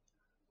 conduct.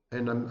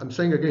 And I'm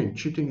saying again,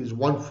 cheating is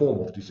one form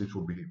of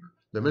deceitful behavior.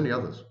 There are many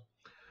others.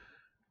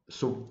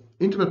 So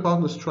intimate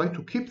partners try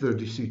to keep their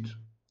deceit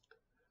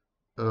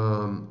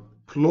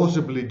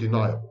plausibly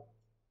deniable.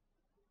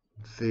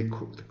 They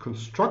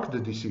construct the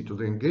deceit, or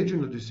they engage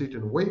in the deceit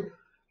in a way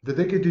that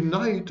they can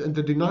deny it and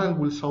the denial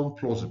will sound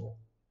plausible.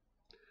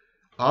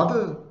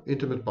 Other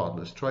intimate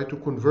partners try to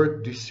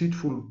convert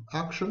deceitful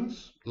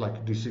actions,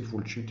 like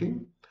deceitful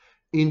cheating,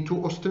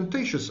 into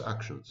ostentatious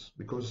actions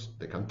because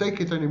they can't take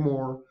it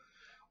anymore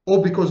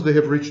or because they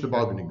have reached the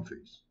bargaining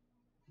phase.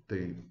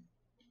 They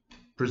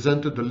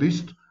presented a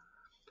list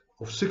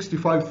of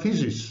 65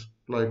 theses,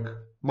 like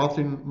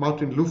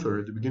Martin Luther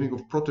at the beginning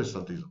of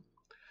Protestantism.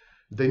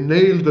 They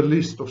nailed the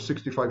list of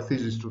 65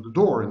 theses to the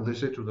door and they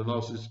say to the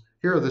narcissist,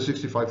 here are the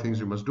 65 things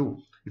you must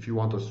do if you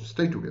want us to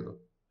stay together.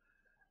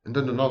 And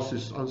then the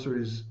narcissist's answer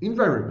is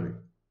invariably,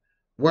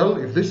 well,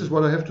 if this is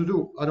what I have to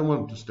do, I don't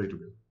want to stay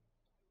together.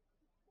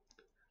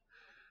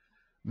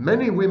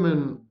 Many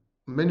women,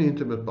 many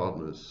intimate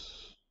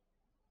partners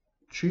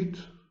cheat,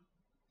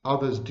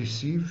 others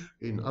deceive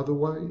in other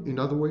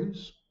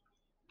ways,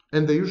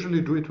 and they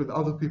usually do it with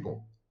other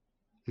people.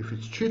 If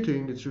it's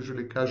cheating, it's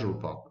usually casual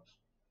partners.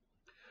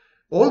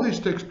 All this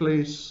takes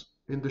place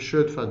in the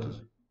shared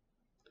fantasy.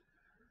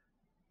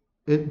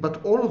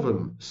 But all of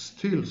them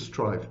still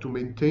strive to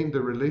maintain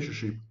the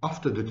relationship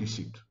after the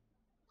deceit,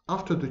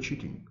 after the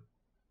cheating.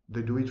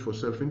 They do it for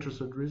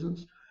self-interested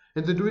reasons,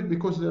 and they do it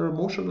because they're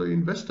emotionally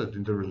invested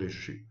in the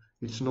relationship.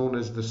 It's known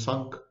as the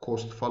sunk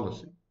cost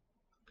fallacy.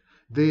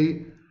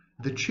 The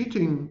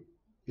cheating,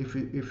 if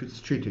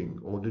it's cheating,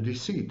 or the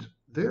deceit,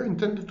 they're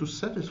intended to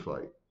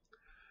satisfy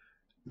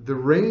the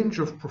range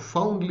of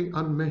profoundly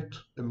unmet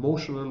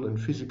emotional and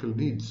physical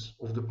needs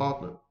of the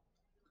partner.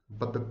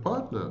 But the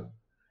partner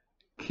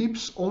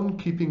keeps on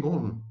keeping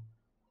on.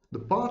 The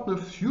partner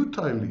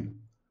futilely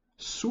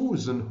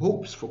sues and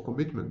hopes for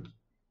commitment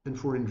and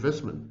for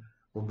investment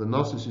of the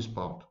narcissist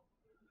part.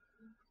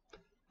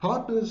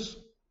 Partners,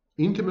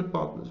 intimate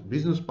partners,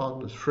 business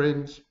partners,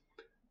 friends,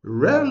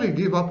 rarely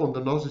give up on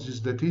the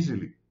narcissist that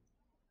easily,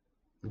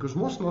 because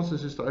most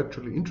narcissists are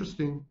actually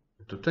interesting,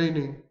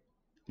 entertaining,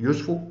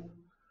 useful.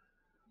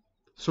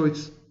 So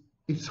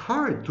it's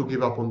hard to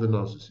give up on the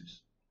narcissist.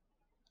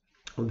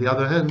 On the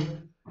other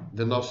hand,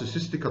 the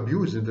narcissistic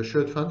abuse in the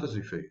shared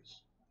fantasy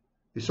phase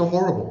is so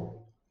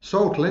horrible,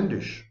 so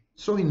outlandish,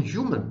 so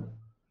inhuman,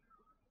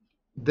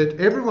 that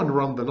everyone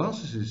around the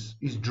narcissist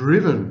is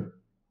driven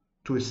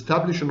to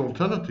establish an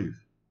alternative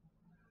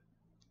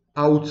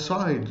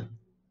outside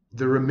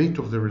the remit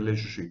of the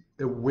relationship,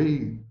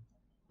 away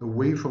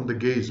from the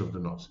gaze of the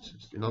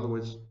narcissist. In other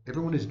words,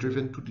 everyone is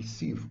driven to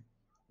deceive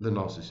the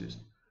narcissist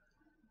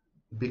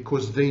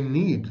because they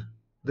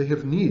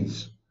have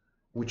needs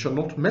which are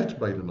not met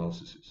by the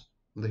narcissist.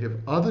 They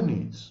have other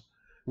needs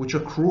which are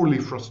cruelly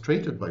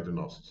frustrated by the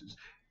narcissist,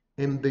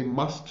 and they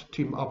must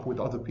team up with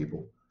other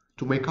people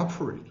to make up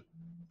for it,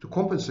 to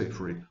compensate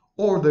for it,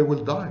 or they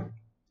will die,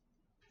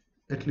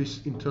 at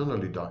least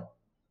internally die,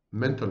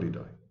 mentally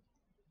die.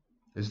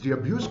 As the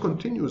abuse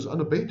continues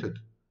unabated,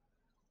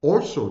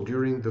 also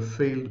during the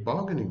failed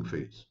bargaining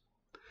phase,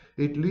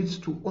 it leads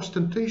to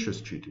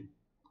ostentatious cheating,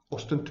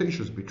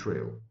 ostentatious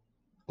betrayal,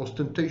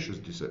 ostentatious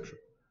deception.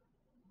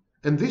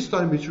 And this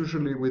time it's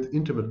usually with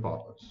intimate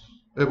partners,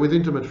 with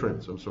intimate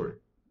friends,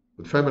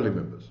 with family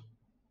members.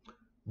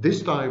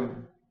 This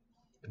time,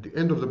 at the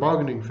end of the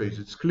bargaining phase,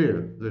 it's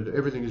clear that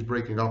everything is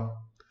breaking up,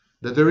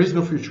 that there is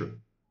no future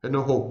and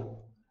no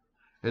hope.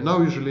 And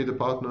now usually the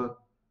partner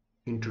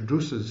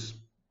introduces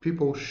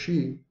people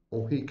she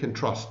or he can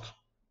trust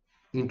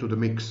into the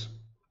mix.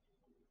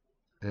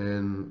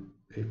 And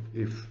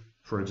if,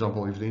 for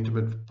example, if the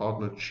intimate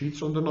partner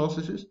cheats on the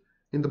narcissist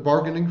in the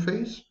bargaining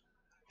phase,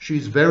 she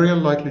is very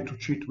unlikely to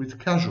cheat with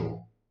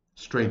casual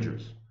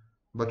strangers.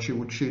 but she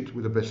would cheat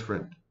with a best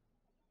friend.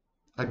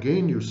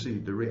 Again, you see,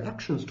 the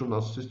reactions to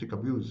narcissistic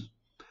abuse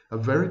are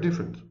very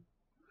different.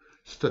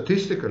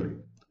 Statistically,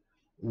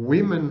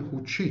 women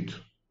who cheat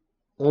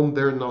on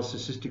their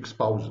narcissistic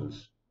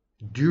spouses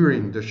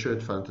during the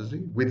shared fantasy,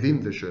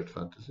 within the shared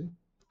fantasy,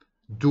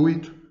 do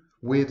it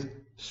with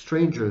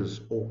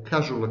strangers or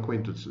casual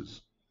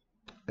acquaintances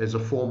as a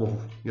form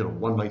of,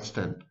 one night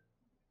stand.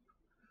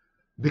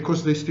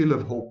 Because they still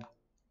have hope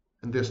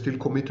and they're still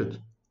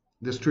committed.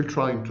 They're still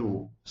trying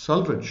to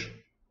salvage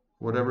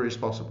whatever is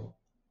possible.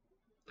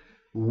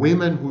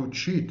 Women who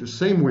cheat, the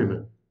same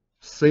women,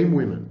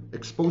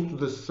 exposed to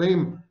the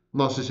same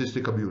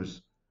narcissistic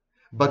abuse,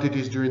 but it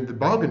is during the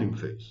bargaining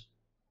phase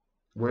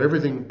where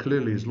everything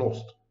clearly is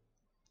lost.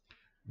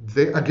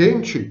 They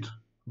again cheat,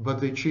 but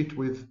they cheat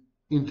with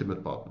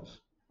intimate partners,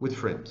 with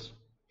friends.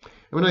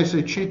 And when I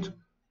say cheat,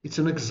 it's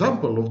an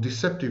example of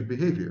deceptive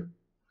behavior.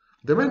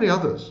 There are many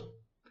others.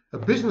 A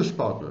business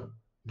partner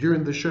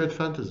during the shared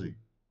fantasy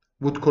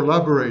would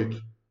collaborate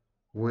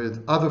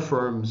with other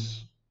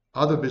firms,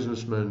 other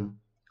businessmen,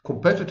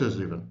 competitors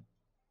even,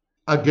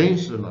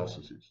 against the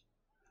narcissist.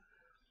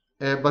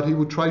 But he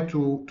would try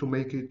to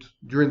make it,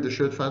 during the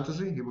shared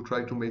fantasy, he would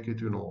try to make it,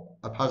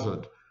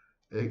 haphazard,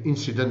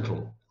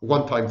 incidental,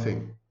 one-time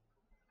thing.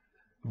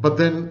 But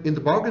then in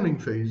the bargaining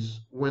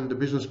phase, when the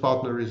business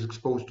partner is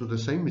exposed to the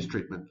same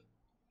mistreatment,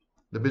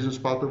 the business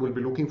partner will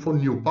be looking for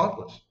new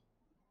partners,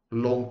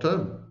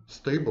 long-term,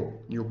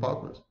 stable, new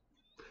partners.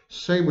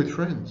 Same with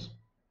friends.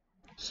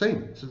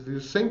 Same. So the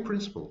same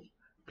principles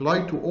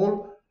apply to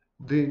all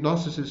the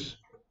narcissists,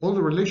 all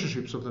the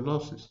relationships of the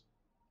narcissist.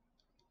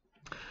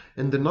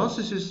 And the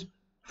narcissist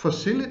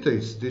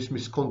facilitates this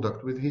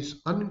misconduct with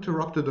his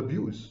uninterrupted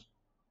abuse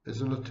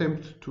as an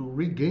attempt to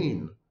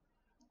regain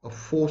a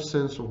false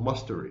sense of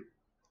mastery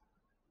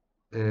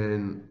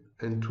and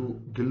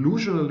to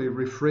delusionally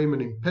reframe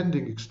an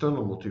impending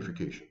external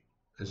mortification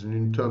as an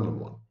internal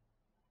one.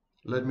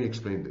 Let me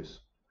explain this.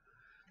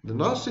 The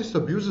narcissist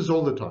abuses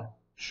all the time.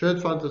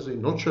 Shared fantasy,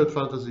 not shared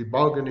fantasy,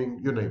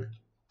 bargaining, you name it.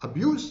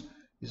 Abuse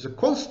is a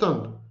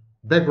constant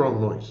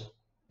background noise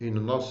in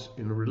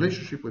a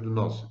relationship with a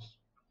narcissist.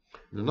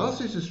 The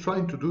narcissist is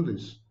trying to do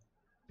this,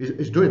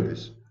 is doing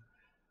this,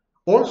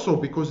 also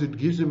because it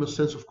gives him a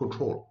sense of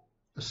control,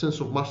 a sense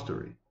of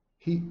mastery.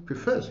 He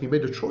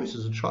made a choice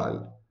as a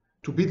child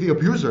to be the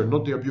abuser,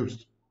 not the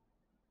abused.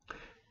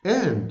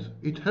 And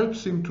it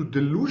helps him to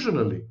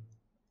delusionally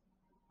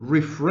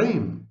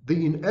reframe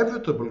the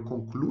inevitable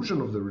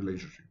conclusion of the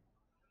relationship,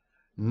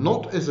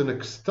 not as an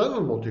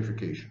external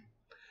mortification,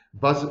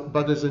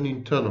 but as an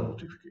internal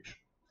mortification.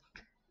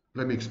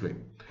 Let me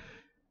explain.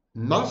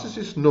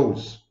 Narcissist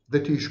knows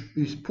that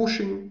he's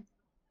pushing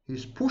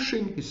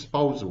his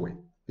spouse away.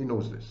 He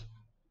knows this.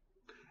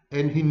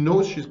 And he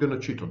knows she's going to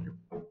cheat on him.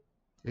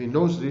 He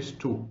knows this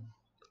too.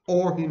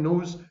 Or he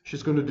knows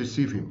she's going to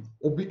deceive him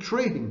or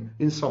betray him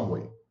in some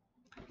way.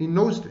 He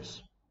knows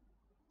this.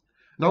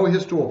 Now he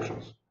has two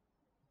options.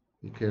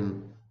 He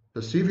can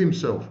perceive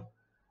himself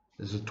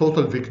as a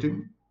total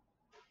victim,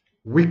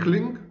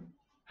 weakling,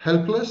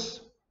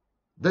 helpless.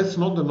 That's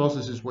not the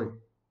narcissist's way.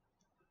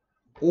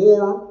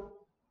 Or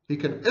he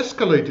can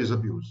escalate his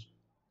abuse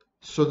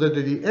so that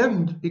at the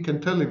end he can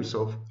tell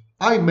himself,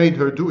 I made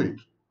her do it.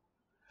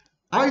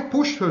 I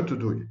pushed her to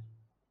do it.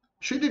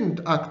 She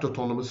didn't act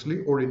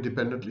autonomously or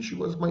independently. She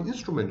was my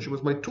instrument. She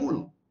was my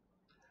tool.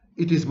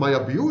 It is my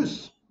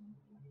abuse,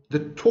 the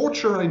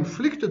torture I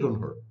inflicted on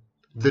her,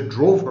 that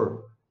drove her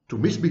to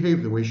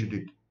misbehave the way she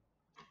did.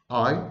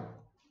 I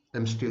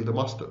am still the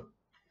master.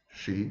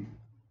 She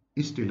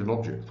is still an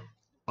object.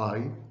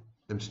 I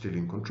am still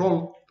in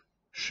control.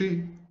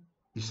 She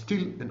is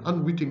still an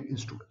unwitting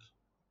instrument.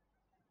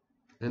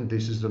 And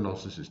this is the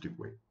narcissistic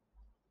way.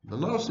 The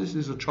narcissist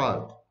is a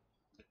child.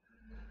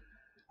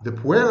 The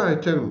puera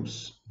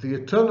eternus, the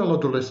eternal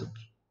adolescent,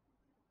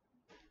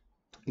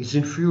 is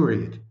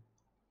infuriating,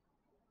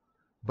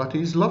 but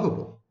he is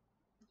lovable.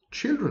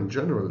 Children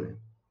generally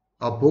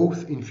are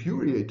both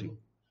infuriating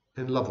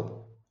and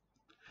lovable.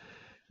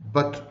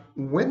 But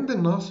when the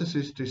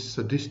narcissist is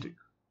sadistic,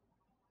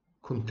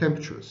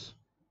 contemptuous,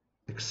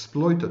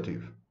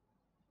 exploitative,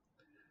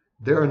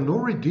 there are no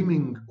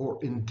redeeming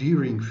or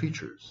endearing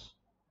features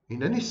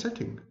in any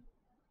setting,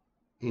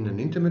 in an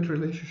intimate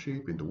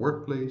relationship, in the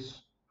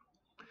workplace.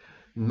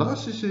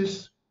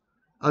 Narcissists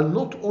are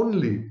not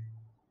only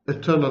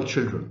eternal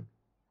children,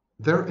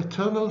 they're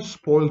eternal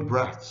spoiled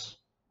brats.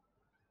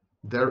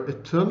 They're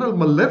eternal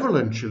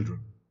malevolent children,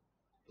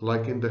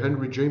 like in the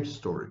Henry James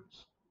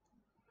stories.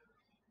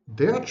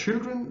 They are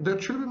children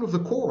of the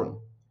corn.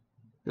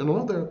 They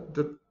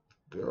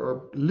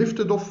are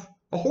lifted off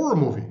a horror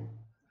movie.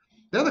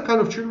 They're the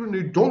kind of children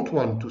you don't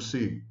want to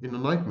see in a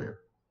nightmare.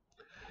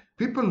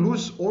 People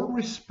lose all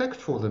respect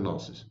for the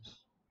narcissist.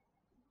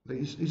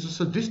 He's a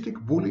sadistic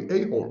bully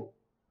a-hole.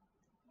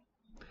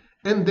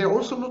 And they're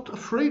also not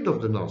afraid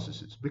of the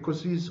narcissist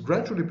because he's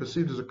gradually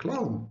perceived as a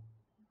clown,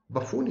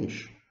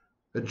 buffoonish,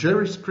 a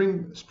Jerry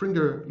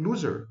Springer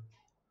loser.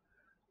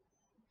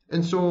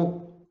 And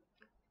so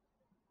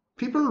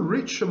people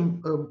reach a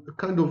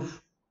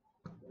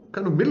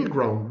kind of middle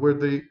ground where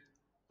they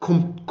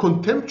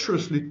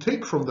contemptuously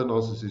take from the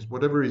narcissist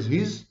whatever is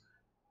his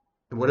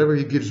and whatever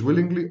he gives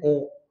willingly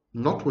or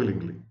not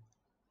willingly.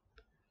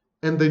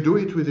 And they do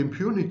it with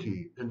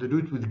impunity, and they do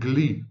it with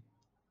glee,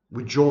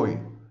 with joy.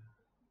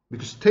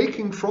 Because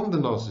taking from the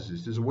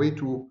narcissist is a way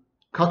to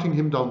cutting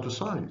him down to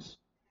size,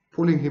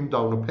 pulling him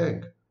down a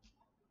peg,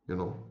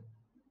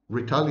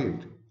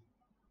 retaliating.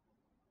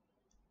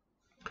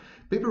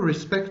 People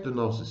respect the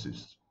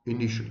narcissist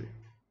initially,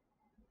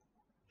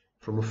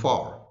 from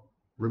afar,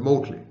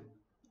 remotely.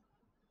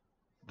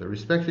 They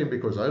respect him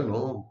because, I don't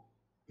know,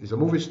 he's a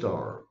movie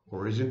star,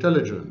 or he's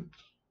intelligent,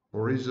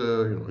 or he's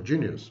a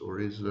genius, or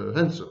he's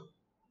handsome,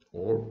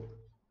 or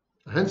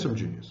a handsome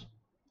genius.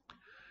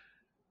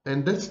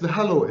 And that's the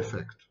halo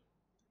effect.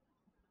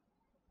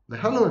 The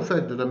halo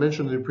effect that I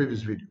mentioned in the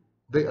previous video.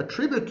 They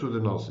attribute to the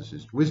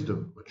narcissist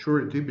wisdom,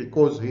 maturity,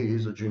 because he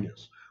is a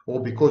genius,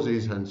 or because he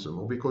is handsome,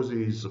 or because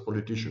he is a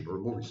politician or a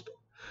movie star.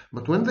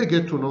 But when they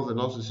get to know the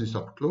narcissist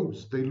up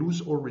close, they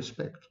lose all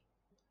respect.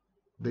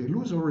 They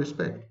lose all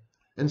respect.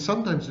 And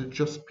sometimes they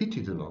just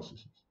pity the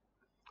narcissist.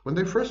 When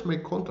they first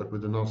make contact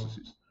with the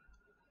narcissist,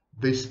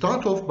 they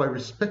start off by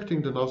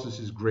respecting the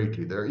narcissist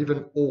greatly. They're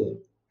even awed,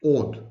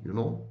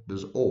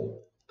 there's awe.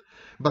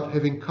 But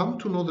having come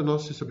to know the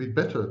narcissist a bit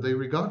better, they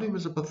regard him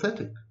as a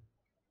pathetic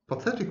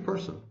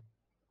person,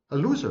 a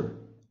loser.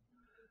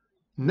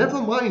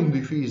 Never mind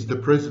if he is the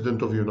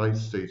president of the United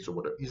States or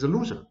whatever, he's a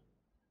loser.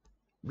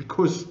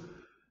 Because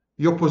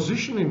your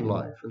position in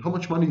life and how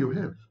much money you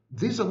have,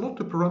 these are not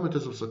the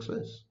parameters of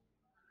success.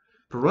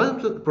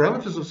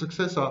 Parameters of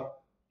success are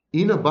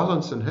inner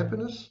balance and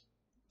happiness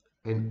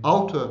and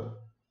outer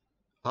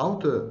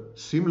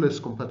seamless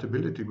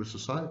compatibility with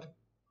society.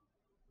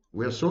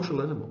 We are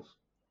social animals.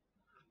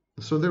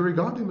 So they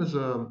regard him as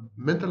a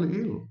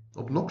mentally ill,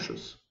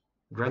 obnoxious,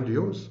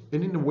 grandiose,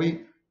 and in a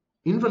way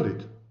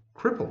invalid,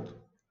 crippled.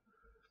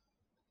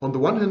 On the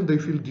one hand, they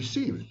feel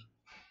deceived.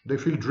 They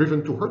feel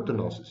driven to hurt the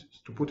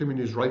narcissist, to put him in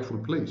his rightful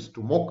place,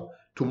 to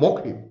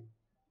mock him.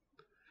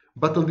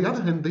 But on the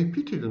other hand, they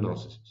pity the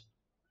narcissist.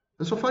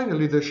 And so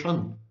finally, they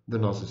shun the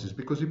narcissist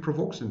because he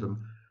provokes in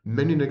them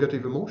many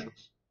negative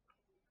emotions.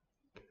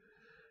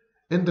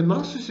 And the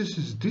narcissist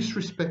is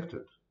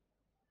disrespected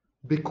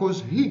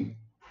because he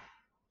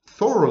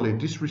thoroughly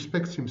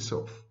disrespects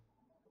himself.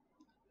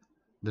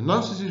 The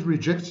narcissist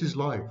rejects his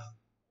life.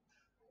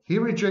 He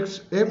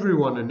rejects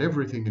everyone and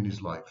everything in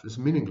his life as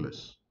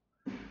meaningless.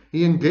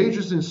 He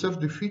engages in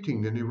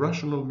self-defeating and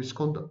irrational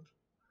misconduct.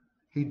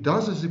 He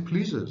does as he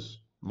pleases,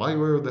 my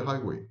way or the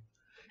highway.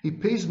 He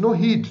pays no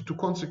heed to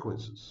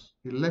consequences.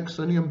 He lacks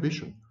any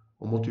ambition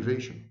or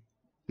motivation.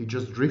 He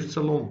just drifts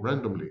along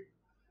randomly,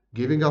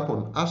 giving up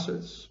on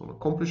assets, on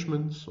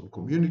accomplishments, on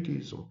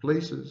communities, on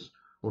places,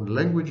 on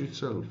language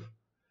itself,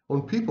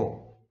 on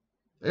people,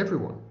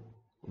 everyone,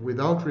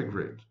 without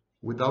regret,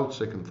 without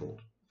second thought.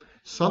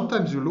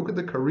 Sometimes you look at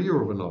the career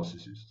of a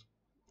narcissist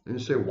and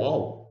you say,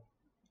 wow,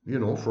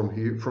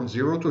 from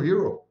zero to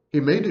hero. He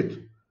made it.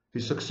 He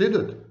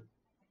succeeded.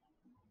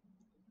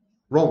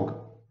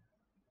 Wrong.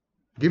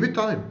 Give it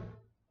time.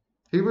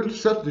 He will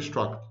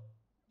self-destruct.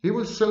 He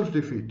will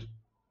self-defeat.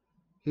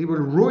 He will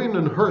ruin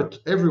and hurt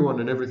everyone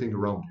and everything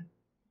around him.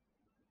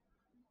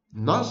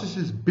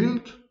 Narcissists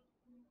build,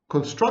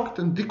 construct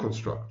and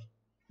deconstruct,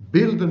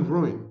 build and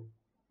ruin,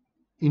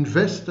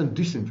 invest and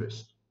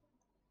disinvest,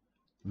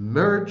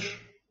 merge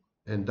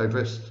and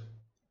divest.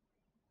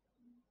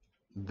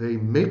 They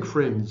make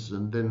friends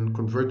and then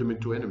convert them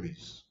into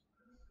enemies.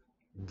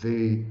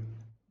 They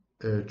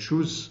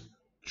choose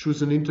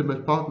an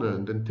intimate partner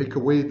and then take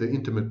away the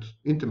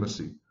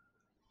intimacy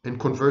and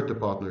convert the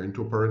partner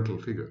into a parental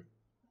figure.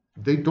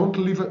 They don't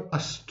leave a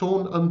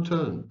stone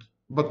unturned,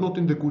 but not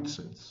in the good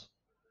sense.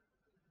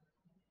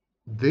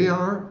 They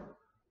are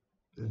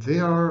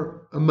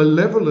a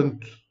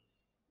malevolent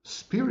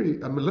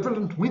spirit, a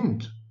malevolent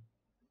wind.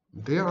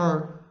 They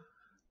are,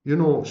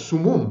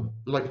 sumum,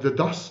 like the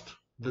dust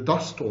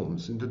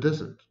storms in the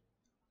desert.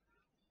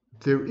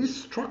 There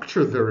is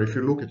structure there if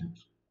you look at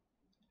it.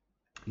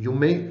 You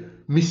may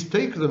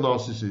mistake the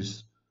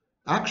narcissist's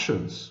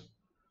actions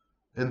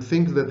and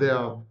think that they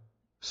are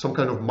some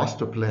kind of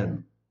master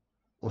plan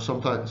or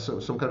some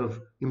kind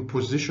of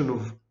imposition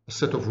of a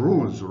set of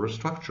rules or a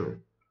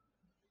structure.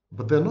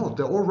 But they're not.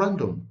 They're all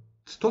random.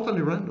 It's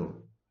totally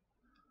random.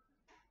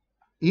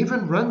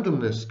 Even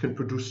randomness can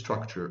produce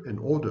structure and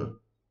order.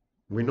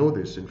 We know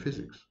this in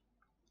physics.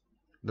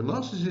 The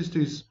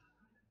narcissist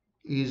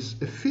is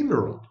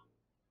ephemeral.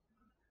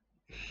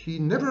 He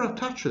never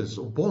attaches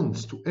or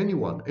bonds to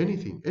anyone,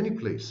 anything, any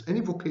place,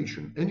 any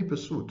vocation, any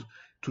pursuit.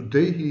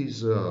 Today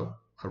he's a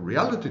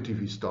reality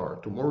TV star.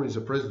 Tomorrow he's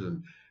a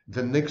president.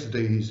 The next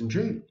day he's in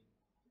jail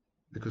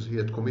because he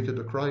had committed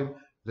a crime.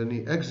 Then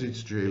he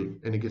exits jail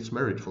and he gets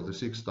married for the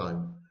 6th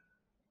time.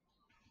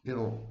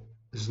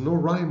 There's no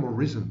rhyme or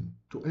reason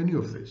to any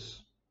of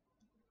this.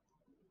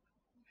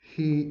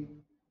 He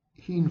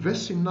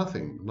invests in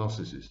nothing,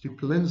 narcissist. He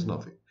plans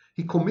nothing.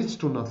 He commits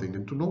to nothing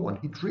and to no one.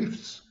 He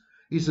drifts.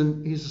 He's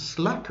a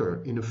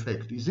slacker, in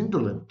effect. He's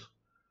indolent.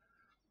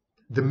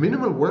 The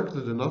minimal work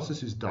that the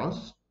narcissist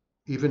does,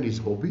 even his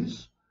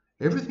hobbies,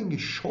 everything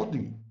is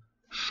shoddy,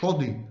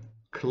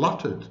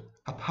 cluttered,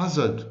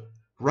 haphazard,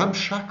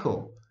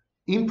 ramshackle,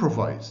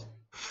 improvised,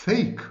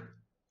 fake,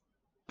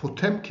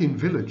 Potemkin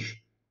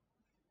village.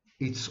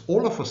 It's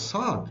all a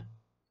facade.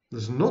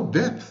 There's no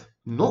depth,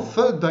 no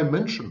third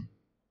dimension.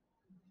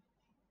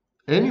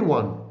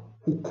 Anyone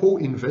who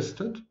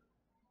co-invested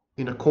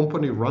in a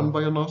company run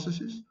by a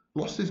narcissist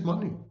lost his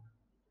money.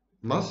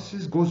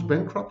 Narcissist goes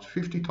bankrupt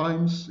 50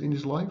 times in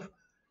his life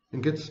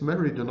and gets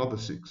married another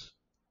 6.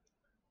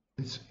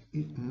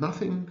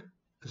 Nothing,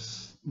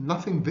 there's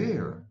nothing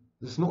there.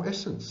 There's no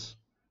essence.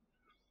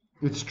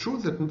 It's true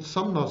that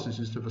some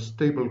narcissists have a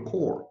stable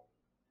core,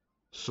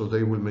 so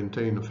they will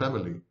maintain a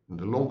family in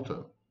the long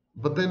term.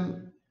 But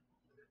then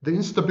the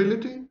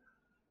instability,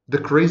 the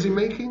crazy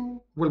making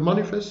will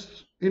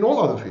manifest in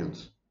all other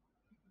fields.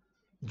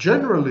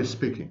 Generally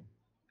speaking,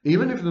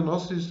 even if the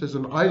narcissist has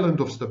an island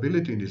of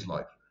stability in his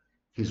life,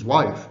 his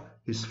wife,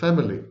 his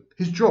family,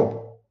 his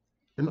job,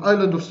 an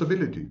island of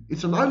stability.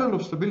 It's an island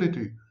of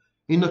stability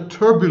in a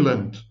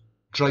turbulent,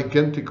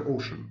 gigantic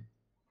ocean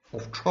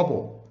of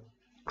trouble,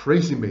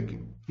 crazy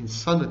making,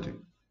 insanity.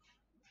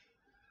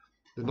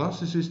 The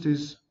narcissist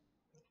is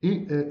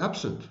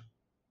absent.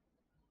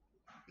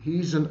 He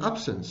is an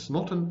absence,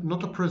 not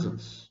a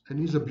presence. And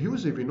he's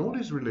abusive in all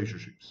his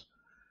relationships,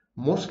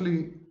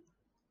 mostly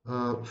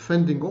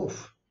fending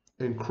off,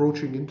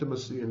 encroaching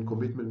intimacy and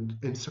commitment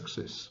and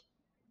success.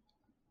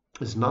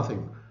 There's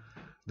nothing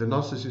the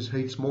narcissist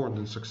hates more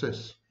than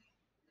success.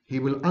 He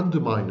will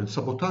undermine and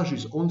sabotage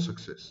his own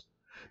success.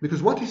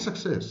 Because what is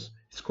success?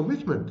 It's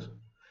commitment.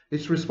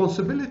 It's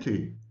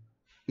responsibility.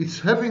 It's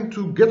having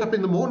to get up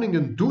in the morning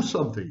and do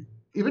something,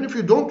 even if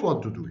you don't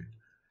want to do it.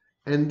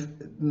 And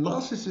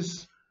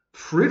narcissist's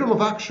freedom of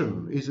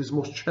action is his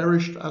most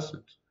cherished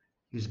asset,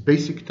 his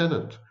basic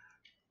tenet,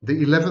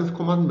 the 11th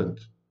commandment.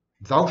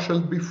 Thou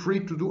shalt be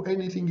free to do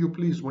anything you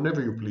please,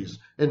 whenever you please,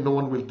 and no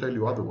one will tell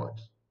you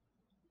otherwise.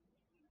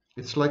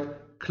 It's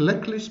like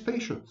Cleckley's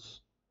patience.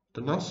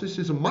 The narcissist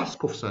is a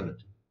mask of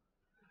sanity.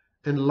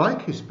 And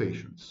like his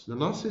patience, the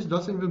narcissist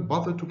doesn't even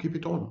bother to keep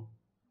it on.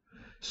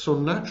 So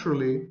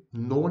naturally,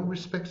 no one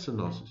respects a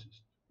narcissist.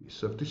 He's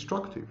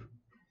self-destructive.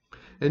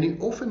 And he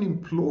often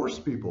implores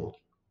people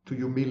to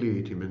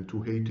humiliate him and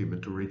to hate him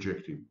and to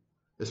reject him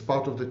as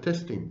part of the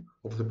testing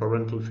of the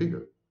parental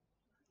figure.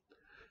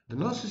 The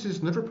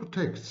narcissist never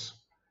protects,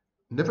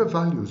 never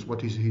values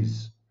what is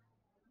his.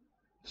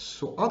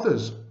 So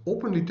others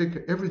openly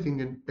take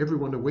everything and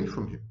everyone away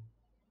from him.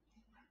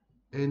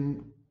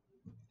 And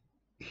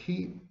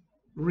he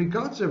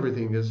regards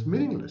everything as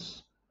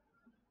meaningless.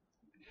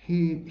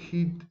 He's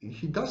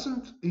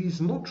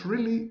not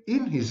really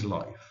in his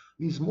life.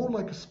 He's more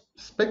like a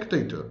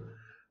spectator,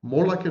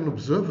 more like an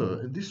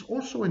observer, and this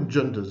also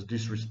engenders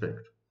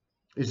disrespect.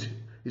 Is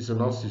a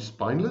narcissist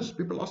spineless?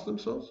 People ask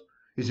themselves.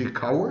 Is he a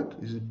coward?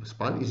 Is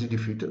he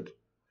defeated?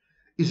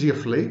 Is he a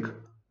flake?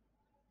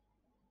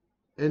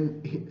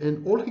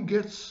 And all he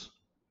gets,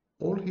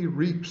 all he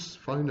reaps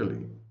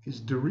finally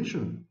is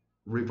derision,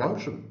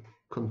 revulsion,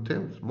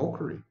 contempt,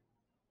 mockery.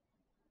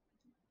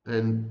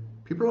 And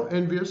people are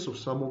envious of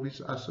some of his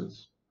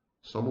assets,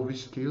 some of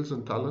his skills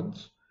and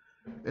talents,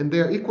 and they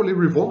are equally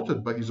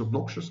revolted by his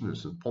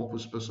obnoxiousness and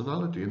pompous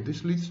personality. And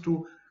this leads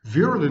to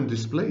virulent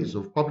displays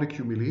of public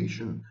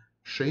humiliation,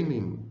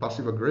 shaming,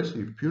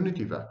 passive-aggressive,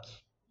 punitive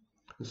acts.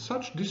 And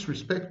such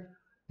disrespect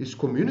is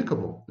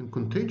communicable and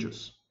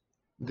contagious.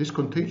 This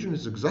contagion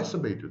is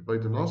exacerbated by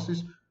the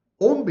narcissist's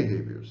own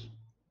behaviors.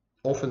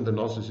 Often the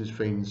narcissist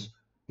feigns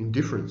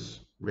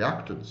indifference,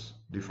 reactance,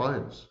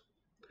 defiance.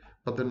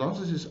 But the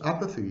narcissist's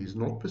apathy is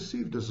not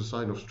perceived as a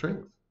sign of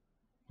strength,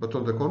 but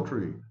on the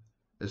contrary,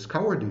 as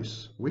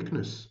cowardice,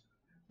 weakness,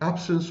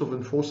 absence of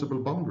enforceable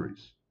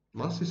boundaries.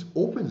 Narcissist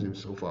opens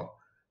himself up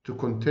to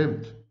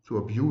contempt, to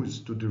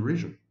abuse, to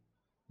derision.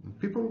 And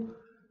people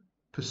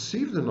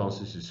perceive the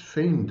narcissist's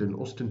feigned and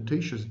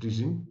ostentatious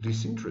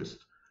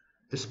disinterest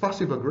as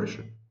passive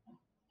aggression.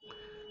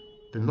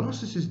 The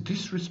narcissist's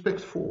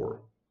disrespect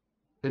for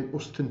and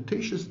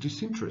ostentatious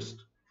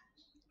disinterest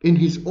in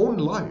his own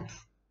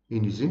life,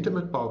 in his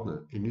intimate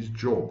partner, in his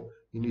job,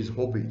 in his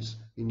hobbies,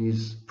 in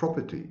his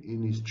property,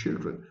 in his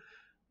children.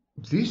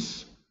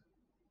 This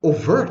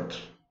overt,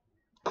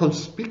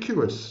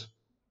 conspicuous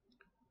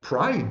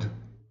pride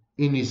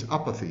in his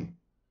apathy,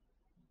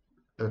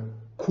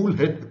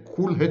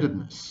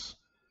 cool-headedness,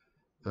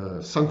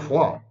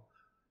 sang-froid,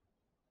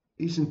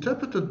 is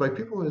interpreted by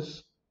people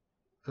as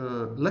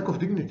lack of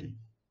dignity,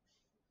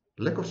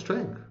 lack of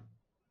strength,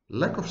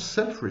 lack of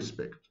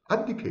self-respect,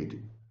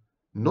 abdicating,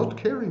 not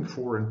caring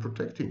for and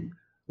protecting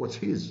what's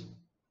his.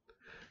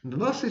 And the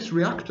narcissist's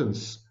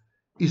reactance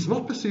is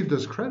not perceived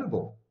as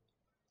credible.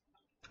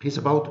 He's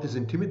about as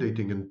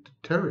intimidating and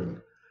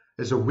deterring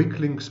as a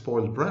weakling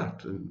spoiled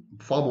brat, and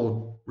far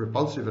more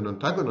repulsive and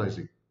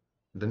antagonizing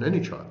than any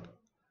child.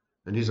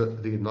 And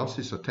the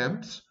narcissist's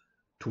attempts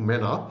to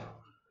man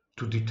up,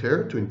 to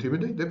deter, to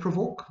intimidate, they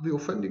provoke the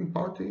offending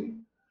party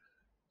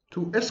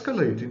to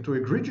escalate into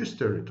egregious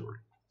territory.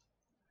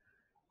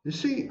 You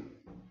see,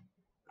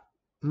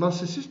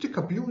 narcissistic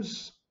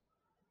abuse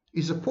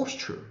is a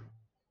posture.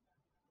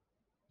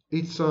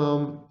 It's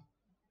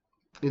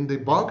in the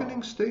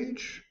bargaining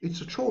stage,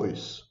 it's a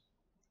choice.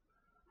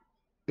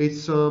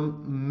 It's a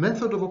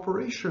method of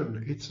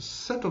operation. It's a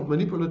set of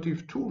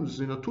manipulative tools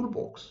in a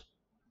toolbox.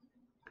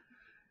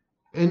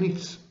 And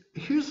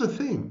here's the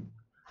thing,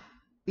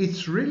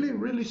 it's really,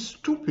 really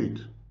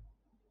stupid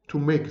to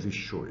make this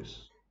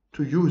choice,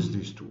 to use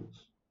these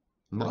tools.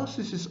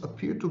 Narcissists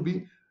appear to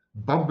be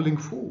bumbling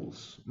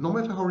fools, no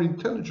matter how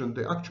intelligent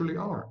they actually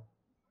are.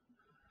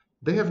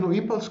 They have no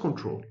impulse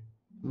control,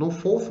 no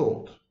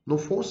forethought, no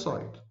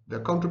foresight. They're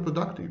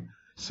counterproductive,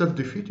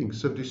 self-defeating,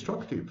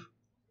 self-destructive.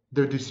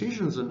 Their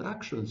decisions and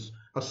actions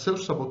are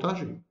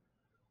self-sabotaging.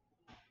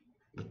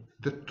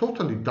 They're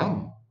totally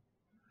dumb.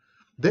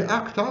 They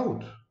act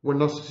out. When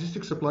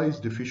narcissistic supply is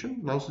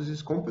deficient,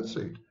 narcissists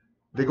compensate.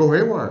 They go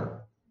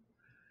haywire.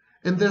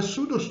 And they're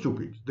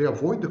pseudo-stupid. They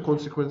avoid the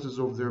consequences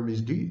of their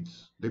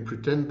misdeeds. They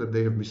pretend that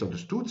they have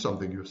misunderstood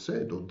something you've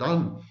said or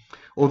done,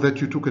 or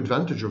that you took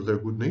advantage of their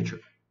good nature.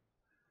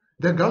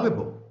 They're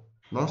gullible.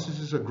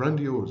 Narcissists are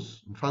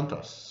grandiose and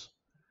fantasts.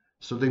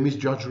 So they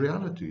misjudge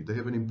reality. They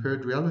have an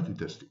impaired reality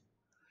testing.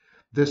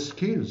 Their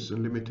skills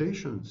and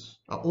limitations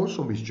are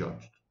also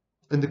misjudged.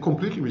 And they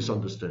completely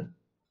misunderstand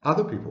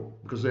other people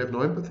because they have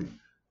no empathy.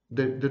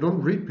 They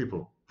don't read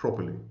people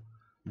properly.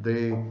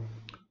 They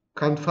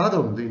can't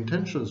fathom the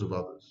intentions of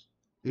others,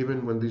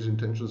 even when these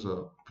intentions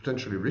are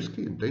potentially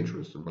risky and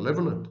dangerous and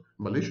malevolent,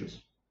 malicious.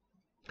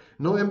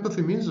 No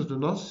empathy means that the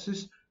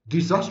narcissist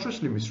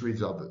disastrously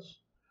misreads others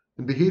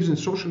and behaves in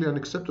socially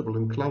unacceptable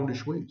and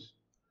clownish ways.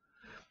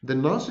 The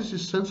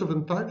narcissist's sense of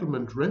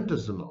entitlement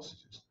renders the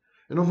narcissist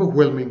an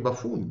overwhelming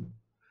buffoon,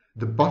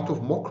 the butt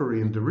of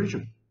mockery and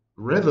derision,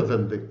 rather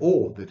than the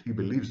awe that he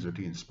believes that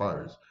he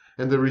inspires,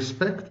 and the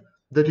respect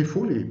that he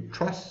fully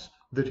trusts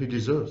that he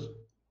deserves.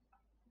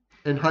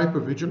 And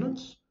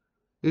hypervigilance,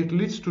 it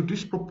leads to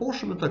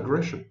disproportionate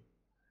aggression,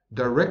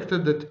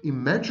 directed at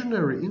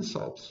imaginary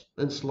insults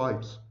and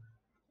slights.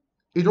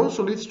 It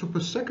also leads to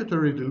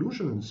persecutory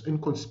delusions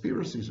and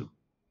conspiracism,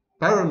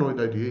 paranoid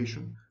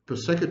ideation,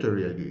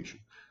 persecutory ideation,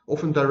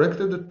 often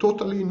directed at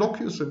totally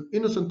innocuous and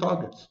innocent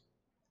targets.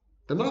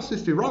 The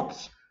narcissist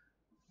erupts,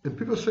 and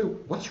people say,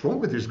 what's wrong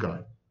with this guy?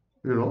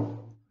 You know?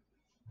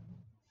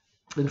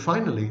 And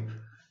finally,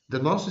 the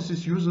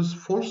narcissist uses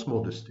false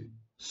modesty,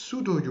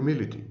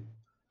 pseudo-humility,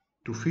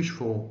 to fish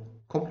for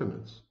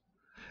compliments.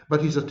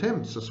 But his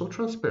attempts are so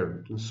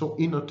transparent and so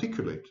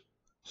inarticulate,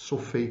 so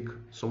fake,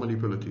 so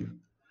manipulative,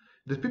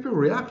 that people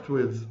react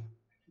with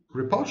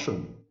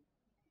repulsion,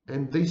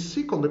 and they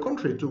seek, on the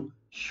contrary, to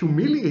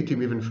humiliate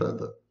him even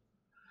further.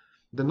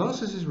 The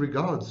narcissist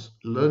regards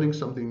learning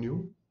something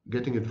new,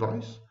 getting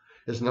advice,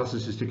 as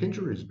narcissistic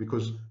injuries,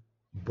 because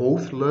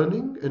both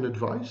learning and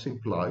advice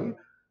imply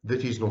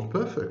that he's not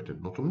perfect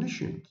and not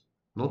omniscient,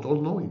 not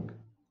all-knowing.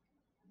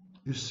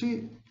 You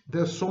see,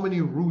 there are so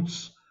many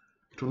roots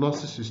to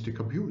narcissistic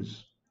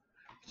abuse.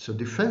 It's a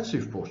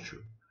defensive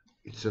posture.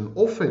 It's an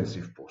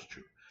offensive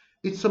posture.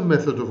 It's a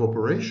method of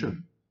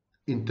operation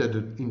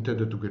intended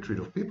to get rid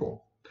of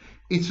people.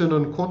 It's an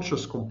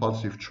unconscious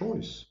compulsive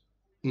choice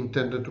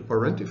intended to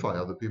parentify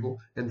other people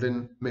and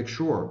then make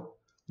sure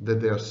that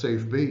they are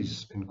safe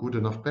base and good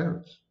enough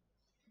parents.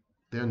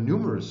 There are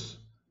numerous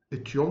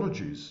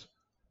etiologies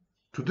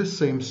to the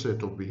same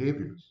set of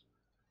behaviors.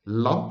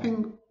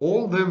 Lumping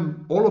all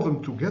of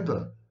them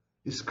together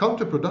is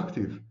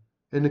counterproductive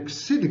and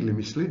exceedingly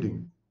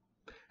misleading.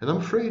 And I'm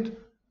afraid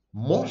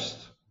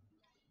most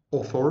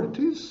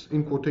authorities,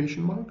 in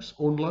quotation marks,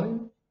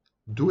 online,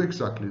 do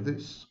exactly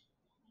this.